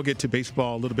stretch. Yeah, we'll get to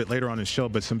baseball a little bit later on in the show,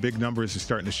 but some big numbers are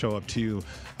starting to show up too.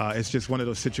 It's just one of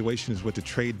those situations with the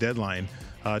trade deadline.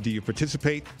 Do you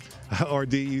participate or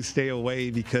do you stay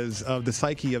away because of the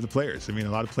psyche of the players? I mean,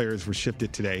 a lot of players were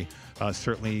shifted today,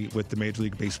 certainly with the Major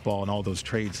League Baseball and all those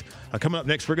trades. Coming up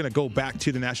next, we're going to go back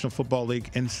to the National Football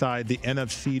League inside the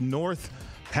NFC North,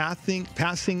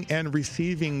 passing and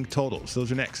receiving totals.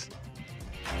 Those are next.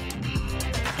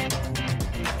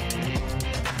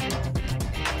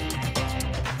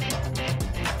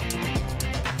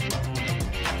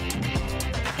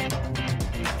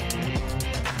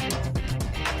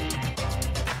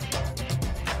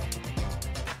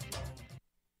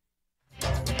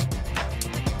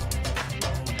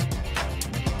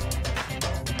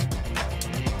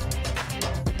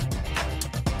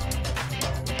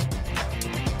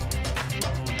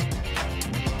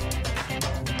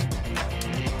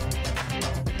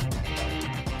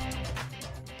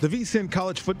 The VSiN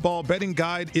College Football Betting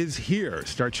Guide is here.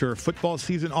 Start your football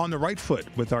season on the right foot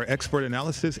with our expert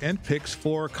analysis and picks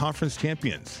for conference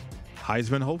champions,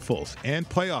 Heisman hopefuls, and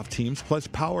playoff teams, plus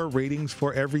power ratings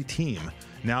for every team.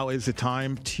 Now is the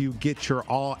time to get your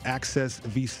all-access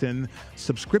VSiN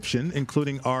subscription,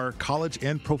 including our college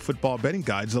and pro football betting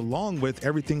guides, along with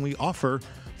everything we offer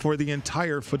for the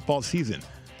entire football season.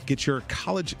 Get your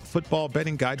college football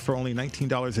betting guide for only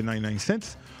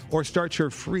 $19.99. Or start your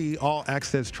free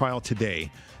all-access trial today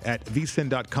at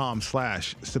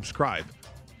vsin.com/subscribe.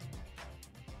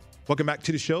 Welcome back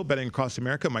to the show, Betting Across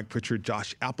America. Mike Pritchard,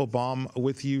 Josh Applebaum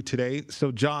with you today.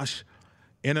 So, Josh,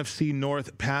 NFC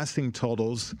North passing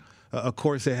totals. Of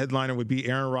course, the headliner would be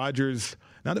Aaron Rodgers.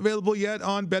 Not available yet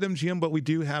on BetMGM, but we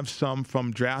do have some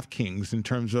from DraftKings in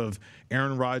terms of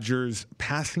Aaron Rodgers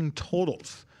passing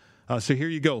totals. So here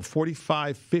you go,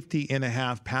 45,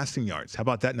 50.5 passing yards. How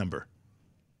about that number?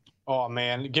 Oh,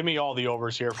 man, give me all the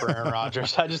overs here for Aaron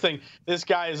Rodgers. I just think this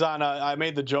guy is on I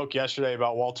made the joke yesterday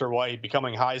about Walter White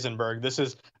becoming Heisenberg. This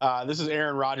is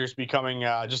Aaron Rodgers becoming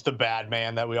just the bad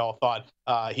man that we all thought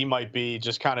he might be,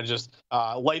 just kind of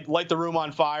light the room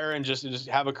on fire and just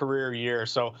have a career year.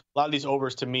 So a lot of these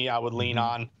overs to me, I would lean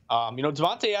on.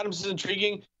 Davante Adams is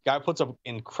intriguing. Guy puts up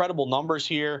incredible numbers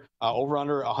here, over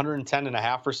under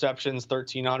 110.5 receptions,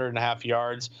 1,300.5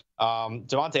 yards.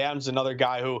 Davante Adams is another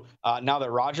guy who, now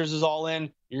that Rodgers is all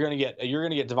in, you're gonna get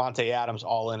Davante Adams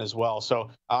all in as well. So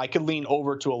I could lean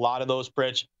over to a lot of those,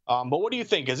 Pritch. But what do you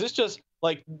think? Is this just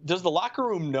like, does the locker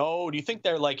room know? Do you think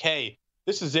they're like, hey,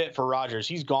 this is it for Rodgers?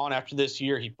 He's gone after this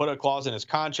year. He put a clause in his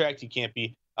contract. He can't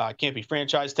be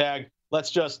franchise tagged. Let's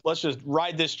just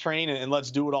ride this train and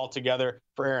let's do it all together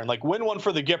for Aaron. Like, win one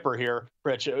for the Gipper here,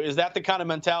 Rich. Is that the kind of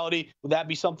mentality? Would that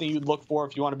be something you'd look for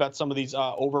if you want to bet some of these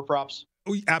over props?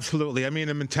 Absolutely. I mean,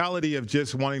 the mentality of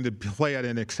just wanting to play at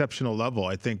an exceptional level,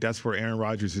 I think that's where Aaron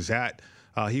Rodgers is at.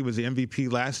 He was the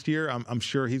MVP last year. I'm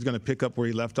sure he's going to pick up where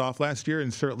he left off last year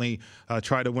and certainly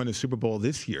try to win a Super Bowl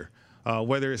this year.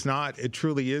 Whether it's not, it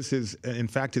truly is his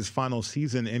final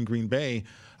season in Green Bay.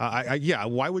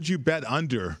 Why would you bet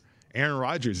under Aaron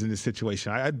Rodgers in this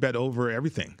situation? I'd bet over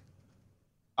everything.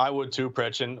 I would too,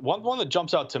 Pritch. And one that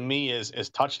jumps out to me is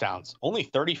touchdowns. Only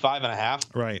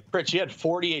 35.5. Right. Pritch, he had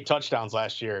 48 touchdowns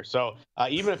last year. So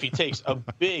even if he takes a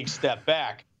big step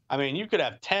back, I mean, you could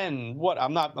have 10.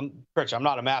 Pritch, I'm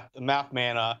not a math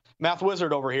man, math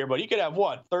wizard over here, but you could have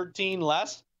 13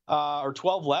 less or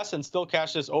 12 less and still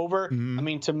cash this over. Mm-hmm. I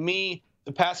mean, to me,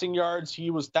 the passing yards,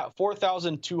 he was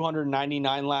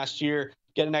 4,299 last year.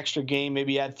 Get an extra game,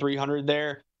 maybe add 300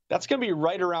 there. That's going to be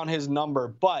right around his number.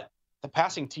 But the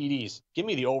passing TDs, give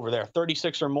me the over there,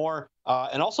 36 or more.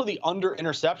 And also the under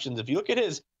interceptions. If you're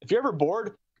ever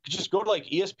bored, just go to like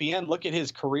ESPN, look at his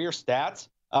career stats.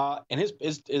 And his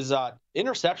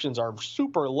interceptions are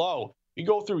super low. You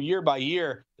go through year by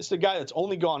year. This is a guy that's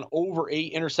only gone over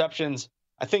 8 interceptions,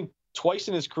 I think, twice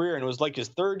in his career. And it was like his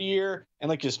 3rd year and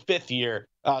like his 5th year.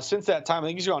 Since that time, I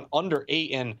think he's gone under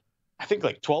 8 in, I think,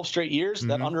 like 12 straight years. Mm-hmm.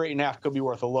 That under 8.5 could be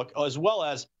worth a look, as well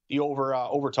as the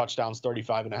over touchdowns,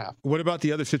 35.5. What about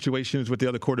the other situations with the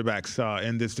other quarterbacks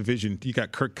in this division? You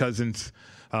got Kirk Cousins,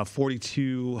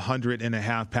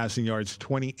 4,200.5 passing yards,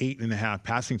 28.5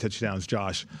 passing touchdowns,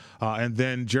 Josh. And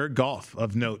then Jared Goff,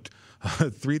 of note,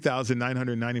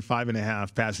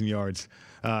 3,995.5 passing yards,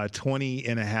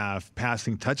 20.5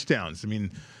 passing touchdowns. I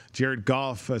mean, Jared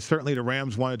Goff, certainly the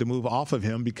Rams wanted to move off of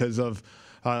him because of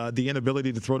the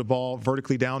inability to throw the ball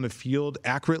vertically down the field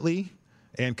accurately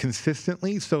and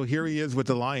consistently. So here he is with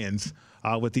the Lions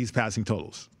with these passing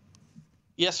totals.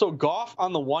 Yeah, so Goff,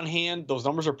 on the one hand, those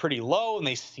numbers are pretty low and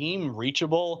they seem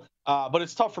reachable, but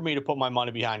it's tough for me to put my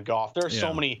money behind Goff. There are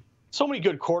so many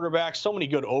good quarterbacks, so many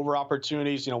good over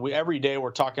opportunities. Every day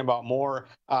we're talking about more.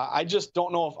 I just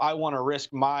don't know if I want to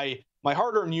risk my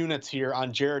hard-earned units here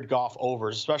on Jared Goff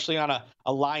overs, especially on a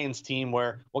Lions team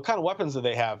where what kind of weapons do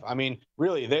they have? I mean,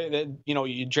 really,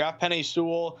 you draft Penei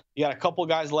Sewell, you got a couple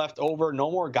guys left over. No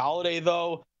more Galladay,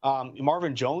 though.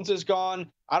 Marvin Jones is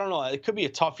gone. I don't know. It could be a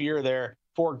tough year there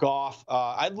for Goff.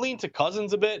 I'd lean to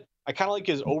Cousins a bit. I kind of like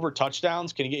his over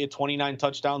touchdowns. Can he get you 29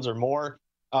 touchdowns or more?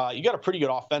 You got a pretty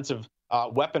good offensive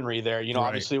weaponry there. Right.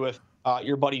 Obviously with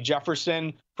your buddy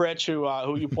Jefferson, Pritch,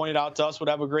 who you pointed out to us would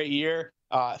have a great year.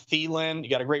 Thielen, you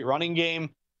got a great running game.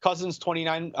 Cousins,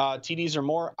 29 TDs or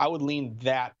more. I would lean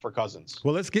that for Cousins.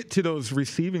 Well, let's get to those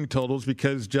receiving totals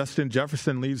because Justin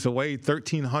Jefferson leads the way,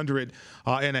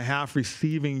 1,300.5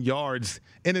 receiving yards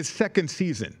in his 2nd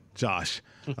season, Josh.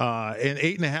 And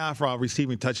 8.5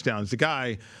 receiving touchdowns. The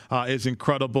guy is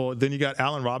incredible. Then you got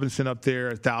Allen Robinson up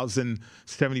there,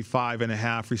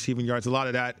 1,075.5 receiving yards. A lot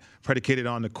of that predicated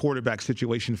on the quarterback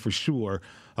situation for sure.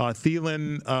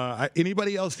 Thielen,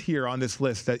 anybody else here on this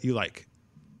list that you like?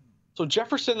 So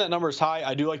Jefferson, that number is high.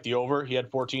 I do like the over. He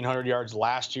had 1,400 yards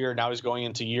last year. Now he's going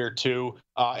into year 2.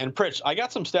 And Pritch, I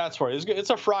got some stats for you. It's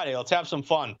a Friday. Let's have some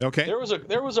fun. Okay. There was a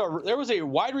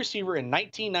wide receiver in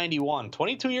 1991,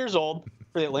 22 years old,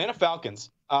 for the Atlanta Falcons.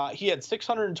 He had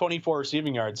 624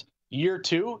 receiving yards. Year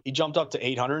 2, he jumped up to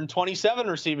 827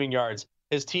 receiving yards.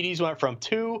 His TDs went from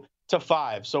 2 to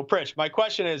 5. So Pritch, my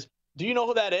question is, do you know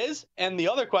who that is? And the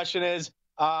other question is,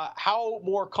 how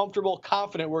more comfortable,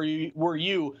 confident were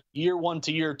you year 1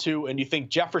 to year 2? And do you think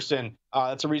Jefferson,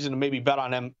 that's a reason to maybe bet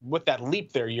on him with that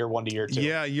leap there, year 1 to year 2?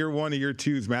 Yeah, year 1 to year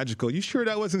 2 is magical. You sure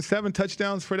that wasn't 7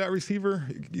 touchdowns for that receiver?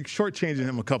 You're shortchanging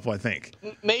him a couple, I think.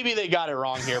 Maybe they got it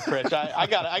wrong here, Pritch. I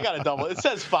got to double. It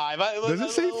says 5. Does it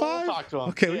say 5? Talk to him.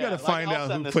 Okay, we got to find out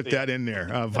who put that in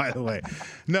there, by the way.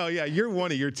 No, yeah, year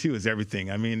 1 to year 2 is everything.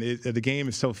 I mean, the game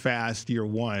is so fast, year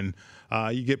 1.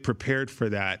 You get prepared for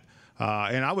that.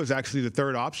 And I was actually the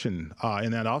 3rd option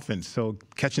in that offense. So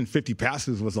catching 50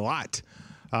 passes was a lot.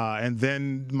 And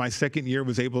then my second year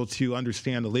was able to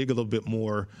understand the league a little bit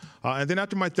more. And then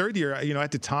after my third year,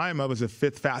 at the time, I was the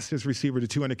 5th fastest receiver to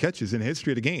 200 catches in the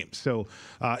history of the game. So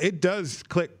it does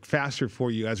click faster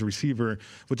for you as a receiver.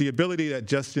 With the ability that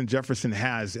Justin Jefferson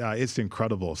has, it's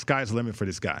incredible. Sky's the limit for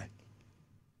this guy.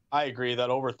 I agree that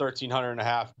over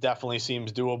 1,300.5 definitely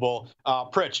seems doable.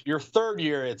 Pritch, your third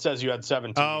year, it says you had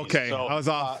 17. Oh, okay. So, I was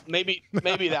off. Maybe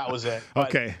that was it. But,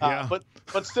 okay. Yeah.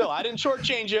 But still, I didn't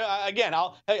shortchange you. Again,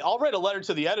 I'll write a letter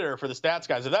to the editor for the stats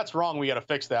guys. If that's wrong, we got to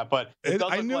fix that. But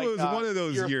I knew it was one of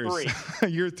those years.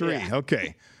 Year 3. Yeah.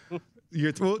 Okay.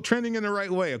 Well, trending in the right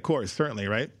way, of course, certainly,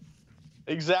 right?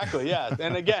 Exactly. Yeah.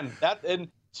 And again,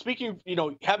 speaking,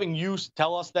 having you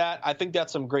tell us that, I think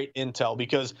that's some great intel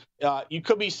because you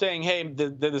could be saying, hey,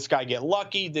 did this guy get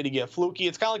lucky? Did he get fluky?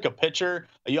 It's kind of like a pitcher,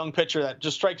 a young pitcher that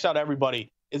just strikes out everybody.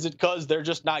 Is it because they're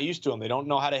just not used to him? They don't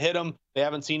know how to hit him. They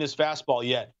haven't seen his fastball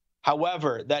yet.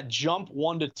 However, that jump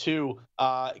 1 to 2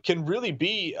 can really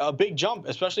be a big jump,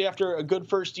 especially after a good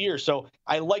first year. So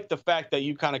I like the fact that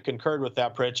you kind of concurred with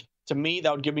that, Pritch. To me,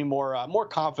 that would give me more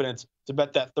confidence to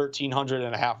bet that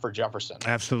 1,300.5 for Jefferson.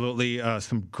 Absolutely.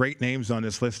 Some great names on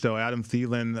this list, though. Adam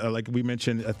Thielen, like we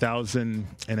mentioned,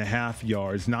 1,000.5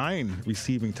 yards, 9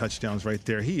 receiving touchdowns right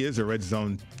there. He is a red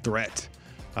zone threat.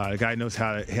 The guy knows he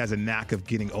has a knack of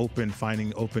getting open,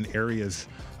 finding open areas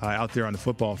out there on the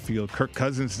football field. Kirk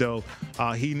Cousins, though,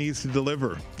 he needs to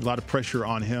deliver. A lot of pressure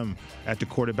on him at the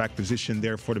quarterback position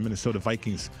there for the Minnesota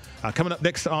Vikings. Coming up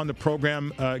next on the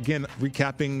program, again,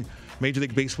 recapping Major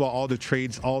League Baseball, all the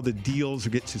trades, all the deals.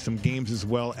 We'll get to some games as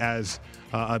well as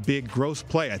a big gross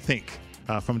play, I think,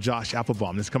 from Josh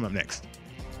Applebaum. This is coming up next.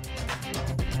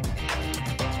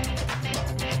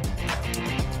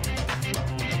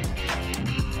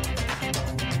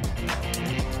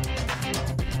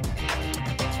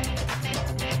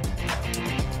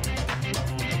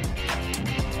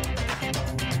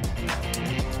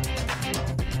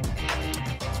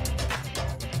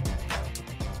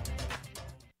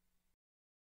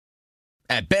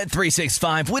 At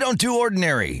Bet365, we don't do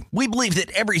ordinary. We believe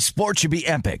that every sport should be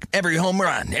epic. Every home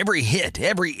run, every hit,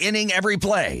 every inning, every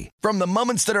play. From the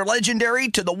moments that are legendary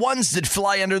to the ones that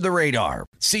fly under the radar.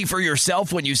 See for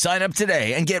yourself when you sign up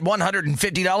today and get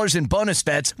 $150 in bonus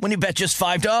bets when you bet just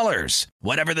 $5.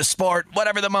 Whatever the sport,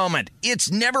 whatever the moment, it's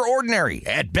never ordinary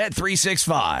at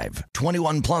Bet365.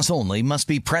 21 plus only. Must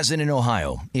be present in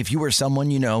Ohio. If you or someone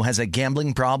you know has a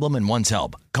gambling problem and wants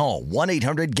help, call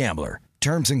 1-800-GAMBLER.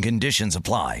 Terms and conditions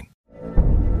apply.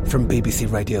 From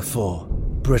BBC Radio 4,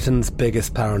 Britain's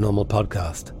biggest paranormal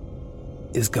podcast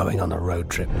is going on a road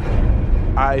trip.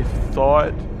 I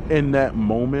thought in that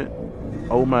moment,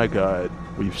 oh my God,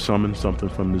 we've summoned something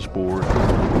from this board.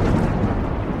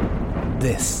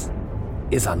 This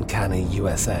is Uncanny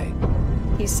USA.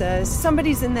 He says,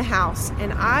 somebody's in the house,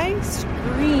 and I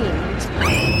screamed.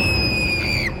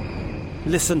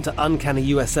 Listen to Uncanny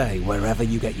USA wherever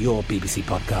you get your BBC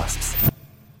podcasts,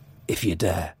 if you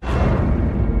dare.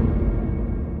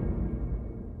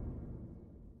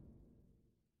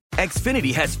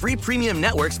 Xfinity has free premium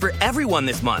networks for everyone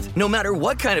this month, no matter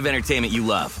what kind of entertainment you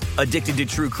love. Addicted to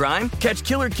true crime? Catch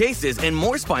killer cases and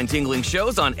more spine-tingling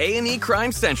shows on A&E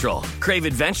Crime Central. Crave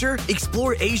adventure?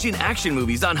 Explore Asian action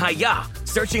movies on Hi-YAH.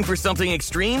 Searching for something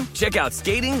extreme? Check out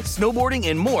skating, snowboarding,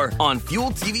 and more on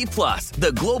Fuel TV Plus,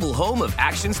 the global home of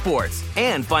action sports.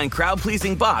 And find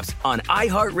crowd-pleasing bops on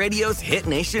iHeartRadio's Hit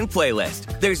Nation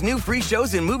playlist. There's new free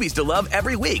shows and movies to love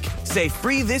every week. Say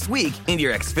free this week in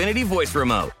your Xfinity voice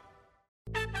remote.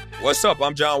 What's up?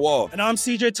 I'm John Wall. And I'm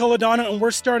CJ Toledano, and we're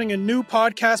starting a new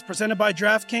podcast presented by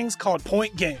DraftKings called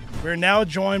Point Game. We're now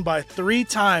joined by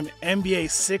 3-time NBA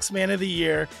Sixth Man of the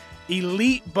Year,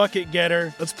 elite bucket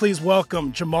getter. Let's please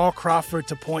welcome Jamal Crawford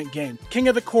to Point Game. King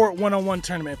of the Court one-on-one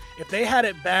tournament. If they had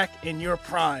it back in your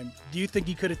prime, do you think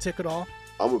you could have took it all?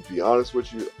 I'm going to be honest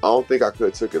with you. I don't think I could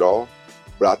have took it all,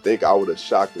 but I think I would have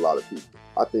shocked a lot of people.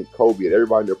 I think Kobe and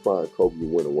everybody in their prime, Kobe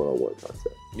would win a one-on-one contest.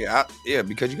 Yeah,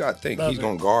 because you got to think, he's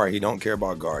going to guard. He don't care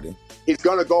about guarding. He's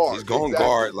going to guard. He's going to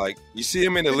guard. Like, you see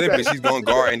him in the Olympics, he's going to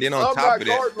guard. And then on top of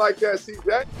that. I'm not like that, see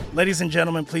that? Ladies and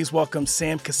gentlemen, please welcome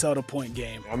Sam Cassell to Point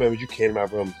Game. I remember you came out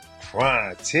from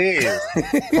crying, tears.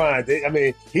 Crying. I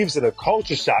mean, he was in a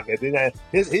culture shock. And then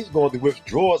he's going through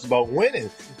withdrawals about winning.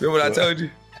 Remember what I told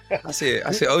you? I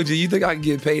said, OG, you think I can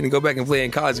get paid and go back and play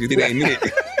in college because it ain't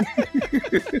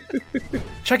it?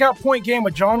 Check out Point Game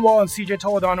with John Wall and CJ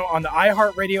Toledano on the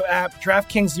iHeartRadio app,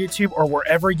 DraftKings YouTube, or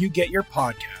wherever you get your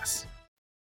podcasts.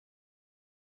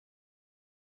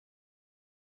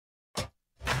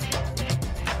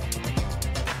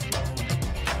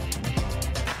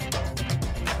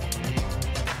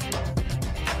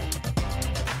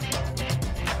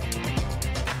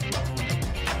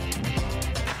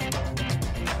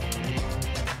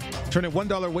 Turn a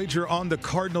 $1 wager on the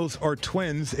Cardinals or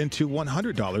Twins into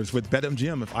 $100 with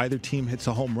BetMGM if either team hits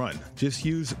a home run. Just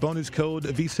use bonus code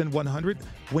VSIN100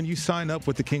 when you sign up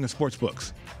with the King of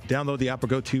Sportsbooks. Download the app or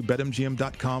go to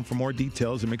BetMGM.com for more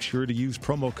details and make sure to use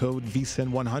promo code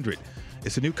VSIN100.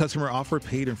 It's a new customer offer,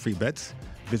 paid and free bets.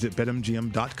 Visit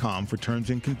BetMGM.com for terms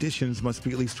and conditions. Must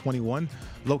be at least 21.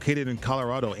 Located in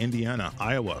Colorado, Indiana,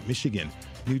 Iowa, Michigan,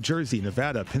 New Jersey,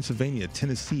 Nevada, Pennsylvania,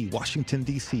 Tennessee, Washington,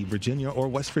 D.C., Virginia, or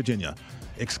West Virginia.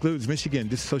 Excludes Michigan.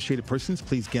 Disassociated persons.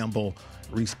 Please gamble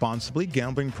responsibly.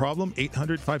 Gambling problem,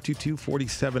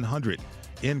 800-522-4700.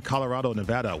 In Colorado,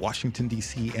 Nevada, Washington,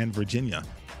 D.C., and Virginia.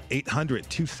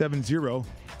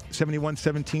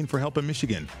 800-270-7117 for help in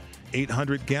Michigan.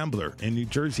 800-GAMBLER in New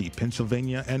Jersey,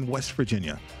 Pennsylvania, and West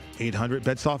Virginia.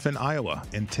 800-BETS-OFF in Iowa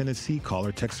and Tennessee. Call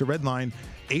or text the red line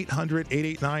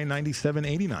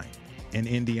 800-889-9789. In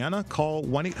Indiana, call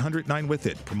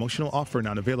 1-800-9-WITH-IT. Promotional offer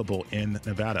not available in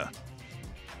Nevada.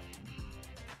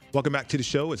 Welcome back to the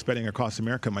show. It's Betting Across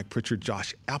America. Mike Pritchard,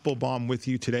 Josh Applebaum with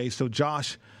you today. So,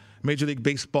 Josh, Major League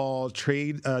Baseball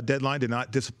trade deadline did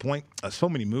not disappoint. So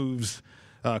many moves.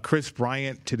 Chris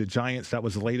Bryant to the Giants, that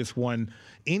was the latest one.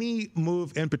 Any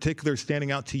move in particular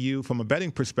standing out to you from a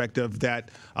betting perspective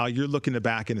that you're looking to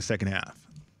back in the second half?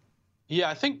 Yeah,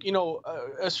 I think,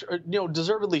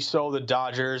 deservedly so, the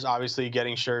Dodgers obviously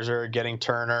getting Scherzer, getting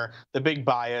Turner, the big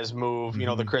Baez move,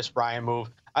 the Chris Bryant move.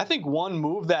 I think one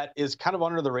move that is kind of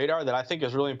under the radar that I think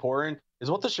is really important is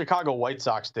what the Chicago White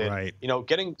Sox did. Right.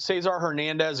 Getting Cesar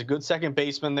Hernandez, a good second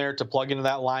baseman there to plug into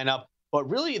that lineup. But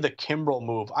really, the Kimbrel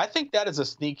move, I think that is a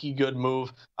sneaky good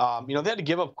move. They had to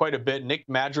give up quite a bit. Nick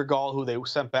Madrigal, who they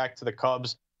sent back to the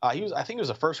Cubs, I think he was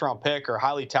a first-round pick or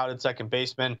highly touted second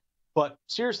baseman. But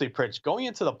seriously, Pritch, going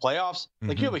into the playoffs,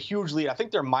 you have a huge lead. I think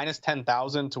they're minus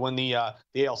 10,000 to win the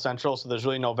AL Central, so there's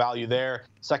really no value there.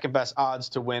 Second best odds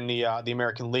to win the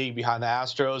American League behind the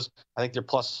Astros. I think they're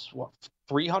plus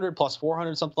 300, plus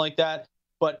 400, something like that.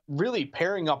 But really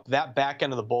pairing up that back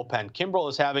end of the bullpen, Kimbrel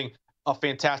is having a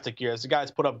fantastic year. As the guy's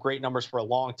put up great numbers for a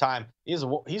long time. He's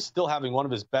still having one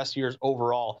of his best years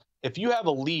overall. If you have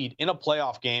a lead in a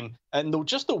playoff game, and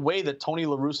just the way that Tony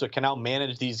La Russa can now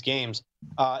manage these games,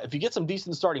 if you get some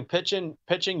decent starting pitching,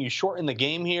 you shorten the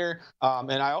game here.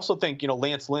 And I also think,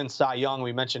 Lance Lynn, Cy Young,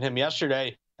 we mentioned him yesterday.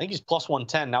 I think he's plus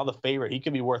 110, now the favorite. He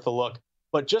could be worth a look.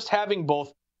 But just having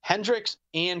both Hendricks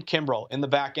and Kimbrel in the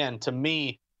back end, to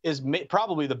me, is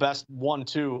probably the best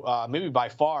 1-2, maybe by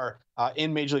far,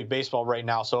 in Major League Baseball right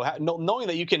now. So knowing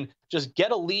that you can just get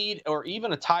a lead or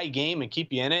even a tie game and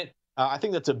keep you in it, I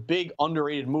think that's a big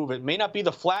underrated move. It may not be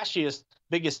the flashiest,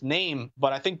 biggest name,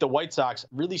 but I think the White Sox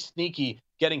really sneaky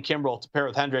getting Kimbrel to pair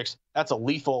with Hendricks. That's a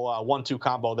lethal 1-2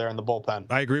 combo there in the bullpen.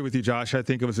 I agree with you, Josh. I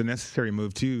think it was a necessary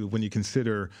move, too, when you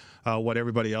consider what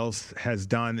everybody else has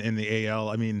done in the AL.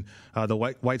 I mean, the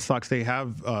White Sox, they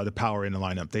have the power in the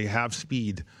lineup. They have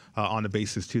speed on the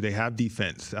bases, too. They have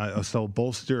defense. So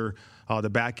bolster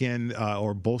the back end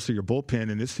or bolster your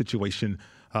bullpen in this situation,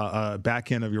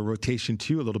 back end of your rotation,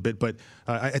 too, a little bit. But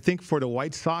I think for the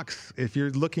White Sox, if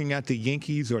you're looking at the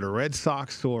Yankees or the Red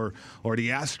Sox or the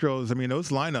Astros, I mean, those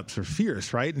lineups are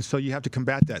fierce, right? And so you have to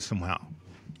combat that somehow.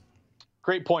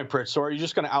 Great point, Pritch. So are you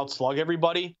just going to outslug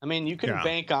everybody? I mean, you can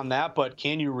bank on that, but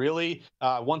can you really?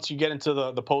 Once you get into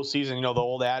the postseason, the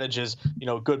old adage is,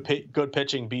 good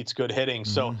pitching beats good hitting.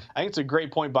 So I think it's a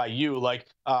great point by you.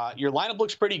 Your lineup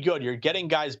looks pretty good. You're getting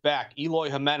guys back.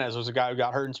 Eloy Jimenez was a guy who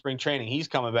got hurt in spring training. He's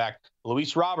coming back.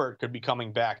 Luis Robert could be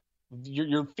coming back.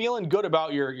 You're feeling good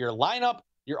about your lineup.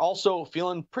 You're also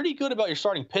feeling pretty good about your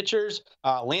starting pitchers.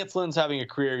 Lance Lynn's having a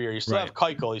career year. You still have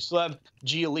Keuchel. You still have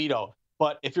Giolito.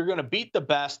 But if you're going to beat the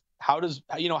best, how are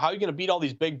you going to beat all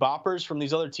these big boppers from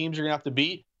these other teams you're going to have to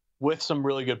beat? With some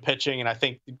really good pitching. And I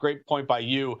think the great point by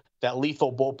you, that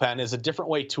lethal bullpen is a different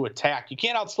way to attack. You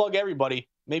can't outslug everybody.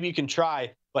 Maybe you can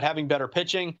try, but having better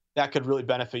pitching, that could really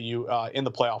benefit you in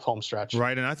the playoff home stretch.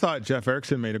 Right. And I thought Jeff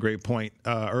Erickson made a great point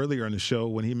earlier in the show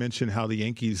when he mentioned how the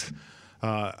Yankees,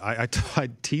 I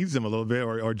teased them a little bit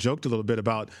or joked a little bit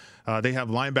about they have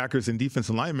linebackers and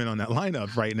defensive linemen on that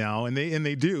lineup right now, and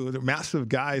they do. They're massive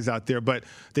guys out there, but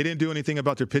they didn't do anything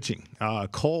about their pitching.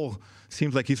 Cole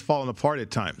seems like he's falling apart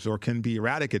at times or can be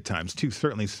erratic at times too,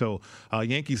 certainly. So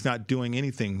Yankees not doing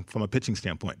anything from a pitching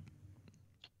standpoint.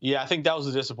 Yeah, I think that was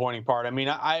the disappointing part. I mean,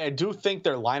 I do think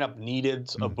their lineup needed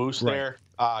a boost there.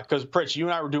 Because, Pritch, you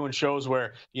and I were doing shows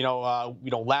where,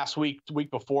 last week, the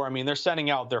week before, I mean, they're sending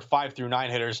out their 5 through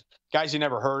 9 hitters, guys you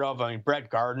never heard of. I mean,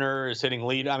 Brett Gardner is hitting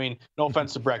lead. I mean, no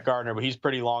offense to Brett Gardner, but he's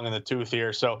pretty long in the tooth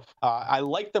here. So I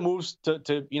like the moves to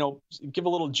give a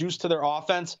little juice to their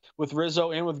offense with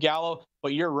Rizzo and with Gallo.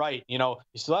 But you're right. You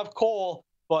still have Cole,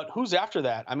 But who's after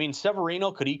that? I mean, Severino,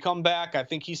 could he come back? I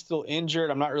think he's still injured.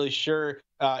 I'm not really sure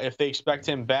if they expect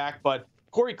him back. But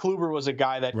Corey Kluber was a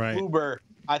guy that Kluber,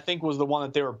 I think, was the one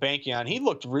that they were banking on. He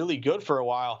looked really good for a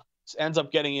while. Ends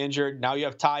up getting injured. Now you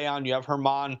have Taillon, you have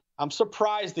Herman. I'm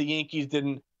surprised the Yankees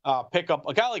didn't pick up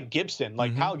a guy like Gibson,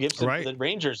 like Kyle Gibson for the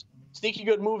Rangers. Sneaky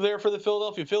good move there for the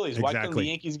Philadelphia Phillies. Why couldn't the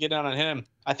Yankees get down on him?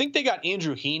 I think they got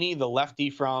Andrew Heaney, the lefty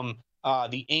from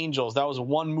the Angels. That was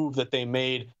one move that they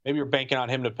made. Maybe you're banking on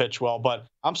him to pitch well, but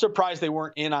I'm surprised they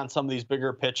weren't in on some of these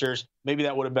bigger pitchers. Maybe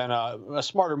that would have been a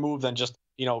smarter move than just,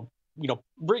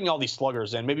 bringing all these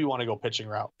sluggers in. Maybe you want to go pitching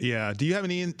route. Yeah. Do you have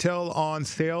any intel on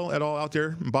Sale at all out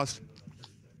there in Boston?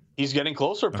 He's getting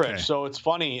closer, Pritch. Okay. So it's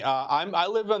funny. I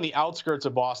live on the outskirts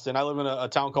of Boston. I live in a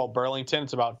town called Burlington.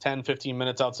 It's about 10, 15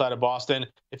 minutes outside of Boston.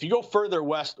 If you go further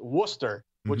west, Worcester,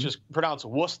 which is pronounced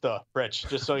Worcester, Pritch,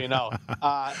 just so you know.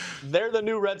 They're the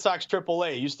new Red Sox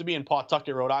AAA. It used to be in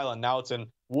Pawtucket, Rhode Island. Now it's in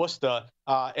Worcester.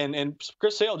 And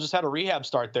Chris Sale just had a rehab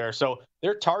start there. So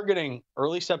they're targeting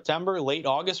early September, late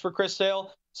August for Chris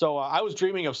Sale. So I was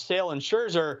dreaming of Sale and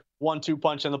Scherzer 1-2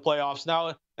 punch in the playoffs.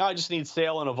 Now I just need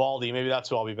Sale and Eovaldi. Maybe that's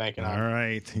who I'll be banking on. All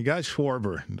right. You got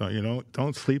Schwarber.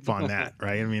 Don't sleep on that,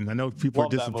 right? I mean, I know people are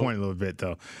disappointed a little bit,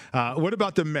 though. What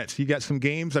about the Mets? You got some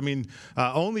games? I mean,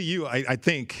 only you, I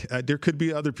think. There could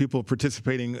be other people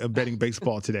participating betting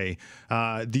baseball today.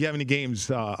 Do you have any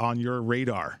games on your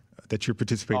radar that you're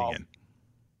participating in?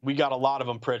 We got a lot of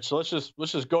them, Pritch. So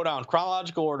let's just go down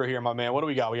chronological order here, my man. What do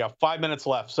we got? We got 5 minutes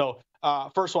left. So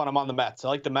first one, I'm on the Mets. I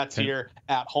like the Mets here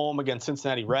at home against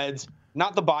Cincinnati Reds.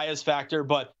 Not the bias factor,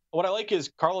 but what I like is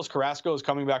Carlos Carrasco is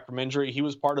coming back from injury. He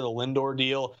was part of the Lindor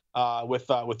deal with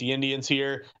the Indians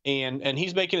here, and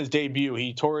he's making his debut.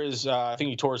 He tore his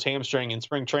hamstring in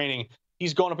spring training.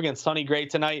 He's going up against Sonny Gray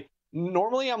tonight.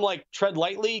 Normally, I'm like tread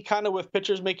lightly kind of with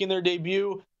pitchers making their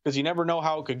debut because you never know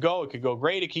how it could go. It could go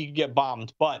great. It could get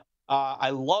bombed. But I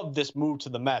love this move to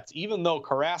the Mets. Even though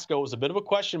Carrasco was a bit of a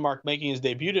question mark making his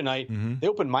debut tonight, they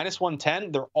opened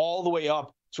 -110. They're all the way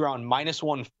up to around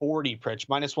 -140, Pritch,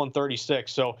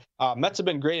 -136. So Mets have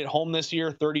been great at home this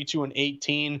year,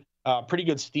 32-18. Pretty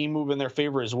good steam move in their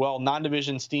favor as well.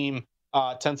 Non-division steam,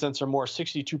 10 cents or more,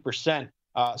 62%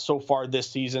 so far this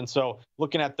season. So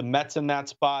looking at the Mets in that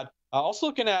spot. Also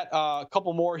looking at a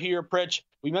couple more here, Pritch.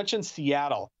 We mentioned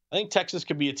Seattle. I think Texas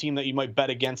could be a team that you might bet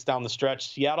against down the stretch.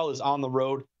 Seattle is on the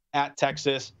road at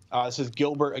Texas. This is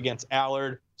Gilbert against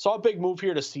Allard. Saw a big move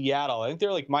here to Seattle. I think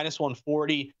they're like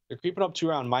 -140. They're creeping up to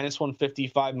around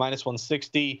 -155,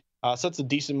 -160. So that's a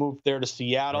decent move there to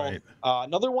Seattle. Right.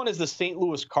 Another one is the St.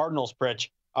 Louis Cardinals, Pritch.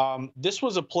 This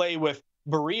was a play with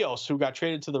Barrios, who got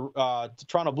traded to the to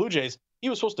Toronto Blue Jays. He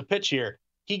was supposed to pitch here.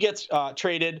 He gets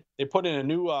traded. They put in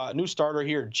a new starter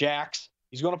here, Jax.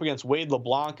 He's going up against Wade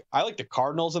LeBlanc. I like the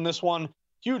Cardinals in this one.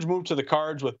 Huge move to the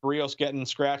Cards with Barrios getting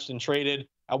scratched and traded.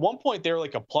 At one point, they were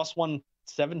like a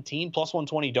 +117,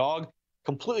 +120 dog.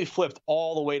 Completely flipped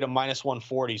all the way to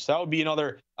 -140. So that would be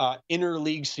another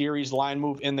interleague series line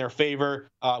move in their favor,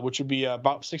 which would be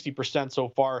about 60% so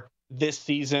far this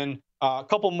season. A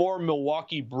couple more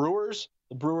Milwaukee Brewers.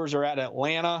 The Brewers are at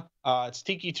Atlanta. It's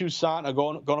Tiki Toussaint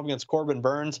going up against Corbin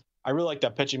Burns. I really like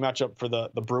that pitching matchup for the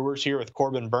Brewers here with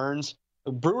Corbin Burns.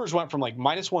 The Brewers went from like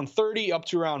 -130 up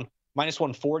to around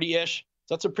 -140-ish.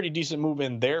 So that's a pretty decent move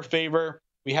in their favor.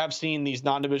 We have seen these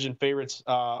non-division favorites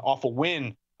off a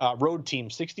win, road team,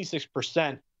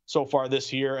 66% so far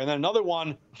this year. And then another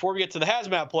one, before we get to the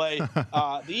hazmat play,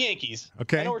 the Yankees.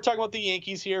 Okay. I know we're talking about the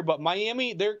Yankees here, but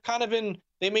Miami, they're kind of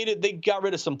they got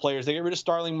rid of some players. They got rid of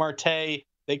Starling Marte.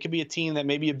 They could be a team that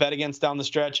maybe you bet against down the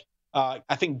stretch. I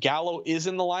think Gallo is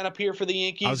in the lineup here for the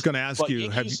Yankees. I was going to ask you,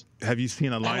 have you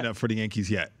seen a lineup for the Yankees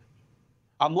yet?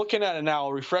 I'm looking at it now.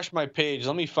 I'll refresh my page.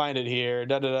 Let me find it here.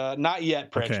 Not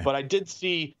yet, Pritch, okay. But I did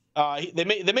see they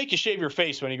make you shave your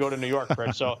face when you go to New York,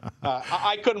 Pritch. So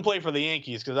I couldn't play for the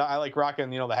Yankees because I like rocking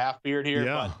the half beard here.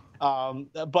 Yeah.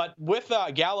 But with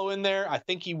Gallo in there, I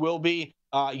think he will be.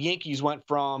 Yankees went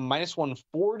from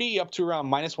 -140 up to around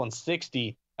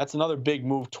 -160. That's another big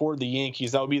move toward the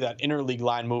Yankees. That would be that interleague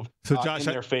line move in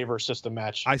their favor system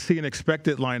match. I see an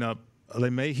expected lineup: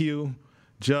 LeMahieu,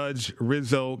 Judge,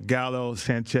 Rizzo, Gallo,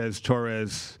 Sanchez,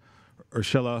 Torres,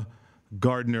 Urshela,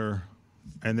 Gardner,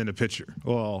 and then a pitcher.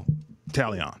 Well,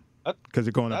 Taillon, because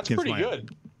they're going up against Miami. That's pretty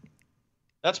good.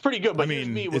 That's pretty good. But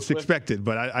it's expected,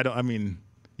 but I don't. I mean,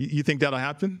 you think that'll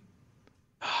happen?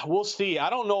 We'll see. I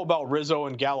don't know about Rizzo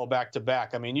and Gallo back to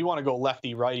back. I mean, you want to go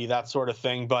lefty, righty, that sort of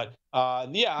thing. But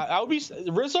yeah, I would be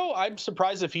Rizzo. I'm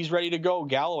surprised if he's ready to go.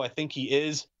 Gallo, I think he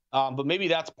is. But maybe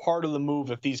that's part of the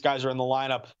move if these guys are in the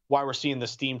lineup, why we're seeing the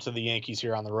steam to the Yankees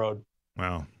here on the road.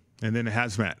 Wow. And then the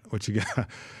hazmat. What you got?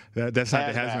 That's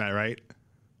not the hazmat, right?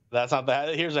 That's not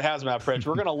the. Here's a hazmat, Pritch.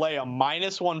 We're going to lay a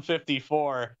minus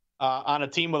 154 on a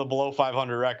team with a below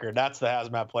 500 record. That's the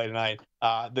hazmat play tonight.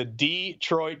 The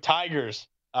Detroit Tigers.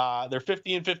 They're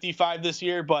 50-55 this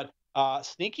year, but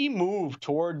sneaky move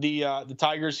toward the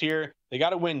Tigers here. They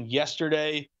got a win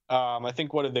yesterday. I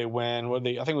think what did they win? I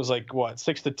think it was like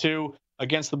 6-2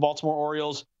 against the Baltimore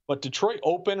Orioles. But Detroit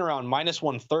opened around minus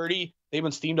 130. They've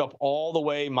been steamed up all the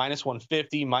way, minus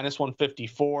 150, minus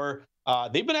 154.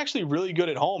 They've been actually really good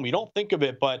at home. You don't think of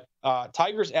it, but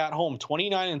Tigers at home,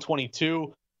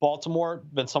 29-22. Baltimore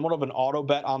been somewhat of an auto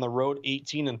bet on the road,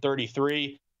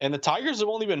 18-33. And the Tigers have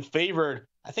only been favored,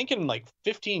 I think, in like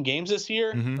 15 games this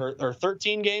year, or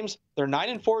 13 games. They're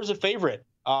 9-4 as a favorite.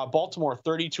 Baltimore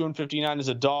 32-59 as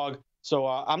a dog. So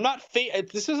I'm not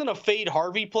this isn't a fade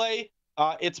Harvey play.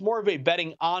 It's more of a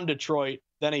betting on Detroit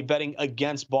than a betting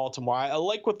against Baltimore. I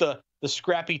like what the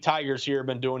scrappy Tigers here have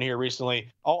been doing here recently.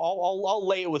 I'll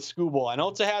lay it with Scooble. I know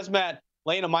it's a hazmat,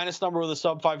 laying a minus number with a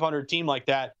sub 500 team like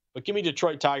that, but give me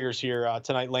Detroit Tigers here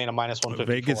tonight, laying a minus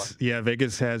 154.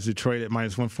 Vegas has Detroit at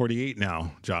minus 148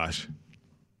 now, Josh.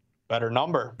 Better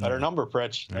number,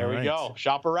 Pritch. There we go.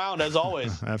 Shop around as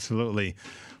always. Absolutely.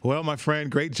 Well, my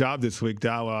friend, great job this week,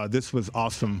 Dow. This was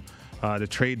awesome. The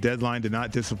trade deadline did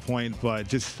not disappoint, but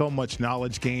just so much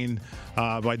knowledge gained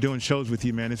by doing shows with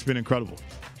you, man. It's been incredible.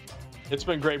 It's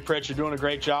been great, Pritch. You're doing a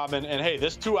great job. And hey,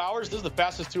 this 2 hours, this is the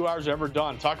fastest 2 hours I've ever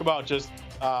done. Talk about just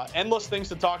endless things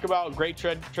to talk about. Great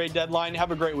trade deadline. Have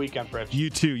a great weekend, Pritch. You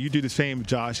too. You do the same,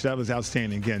 Josh. That was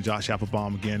outstanding. Again, Josh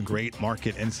Applebaum, again, great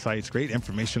market insights, great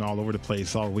information all over the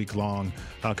place all week long.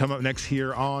 Come up next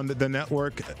here on the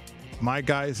network, My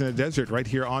Guys in the Desert, right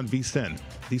here on VSiN,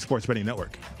 the Sports Betting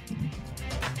Network.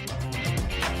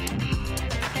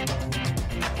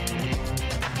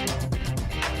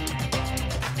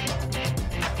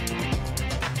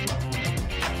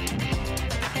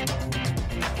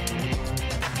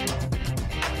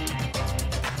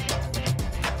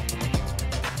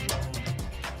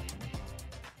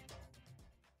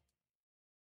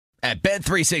 At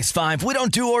Bet365, we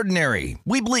don't do ordinary.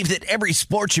 We believe that every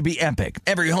sport should be epic.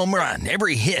 Every home run,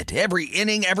 every hit, every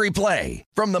inning, every play.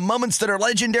 From the moments that are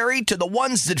legendary to the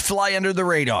ones that fly under the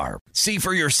radar. See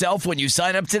for yourself when you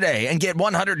sign up today and get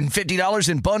 $150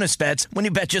 in bonus bets when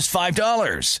you bet just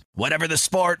 $5. Whatever the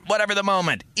sport, whatever the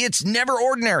moment, it's never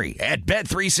ordinary at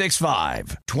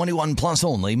Bet365. 21 plus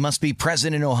only. Must be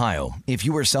present in Ohio. If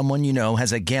you or someone you know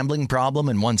has a gambling problem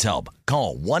and wants help,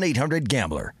 call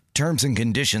 1-800-GAMBLER. Terms and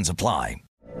conditions apply.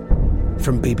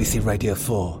 From BBC Radio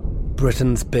 4,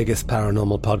 Britain's biggest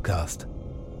paranormal podcast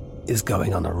is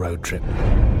going on a road trip.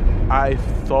 I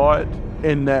thought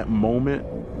in that moment,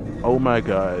 oh my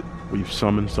God, we've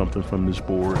summoned something from this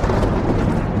board.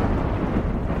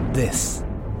 This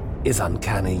is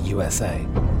Uncanny USA.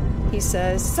 He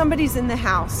says, somebody's in the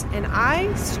house, and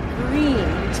I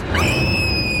screamed.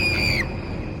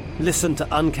 Listen to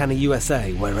Uncanny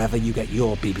USA wherever you get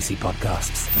your BBC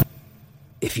podcasts,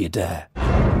 if you dare.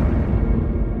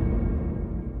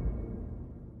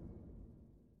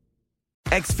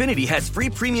 Xfinity has free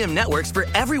premium networks for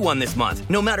everyone this month,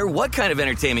 no matter what kind of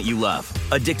entertainment you love.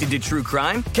 Addicted to true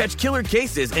crime? Catch killer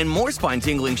cases and more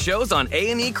spine-tingling shows on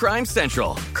A&E Crime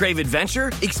Central. Crave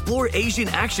adventure? Explore Asian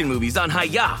action movies on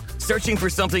Hi-YAH. Searching for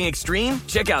something extreme?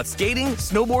 Check out skating,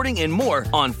 snowboarding, and more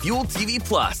on Fuel TV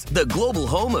Plus, the global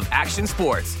home of action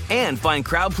sports. And find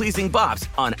crowd-pleasing bops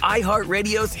on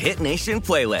iHeartRadio's Hit Nation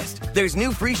playlist. There's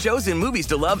new free shows and movies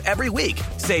to love every week.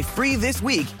 Say free this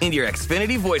week in your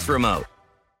Xfinity voice remote.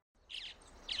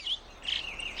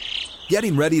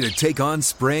 Getting ready to take on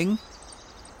spring?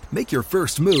 Make your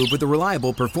first move with the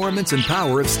reliable performance and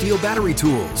power of Steel battery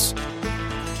tools.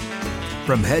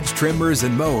 From hedge trimmers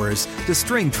and mowers to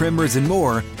string trimmers and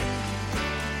more,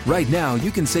 right now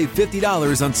you can save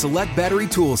 $50 on select battery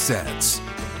tool sets.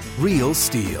 Real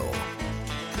Steel.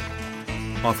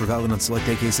 Offer valid on select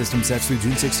AK system sets through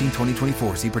June 16,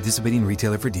 2024. See participating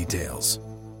retailer for details.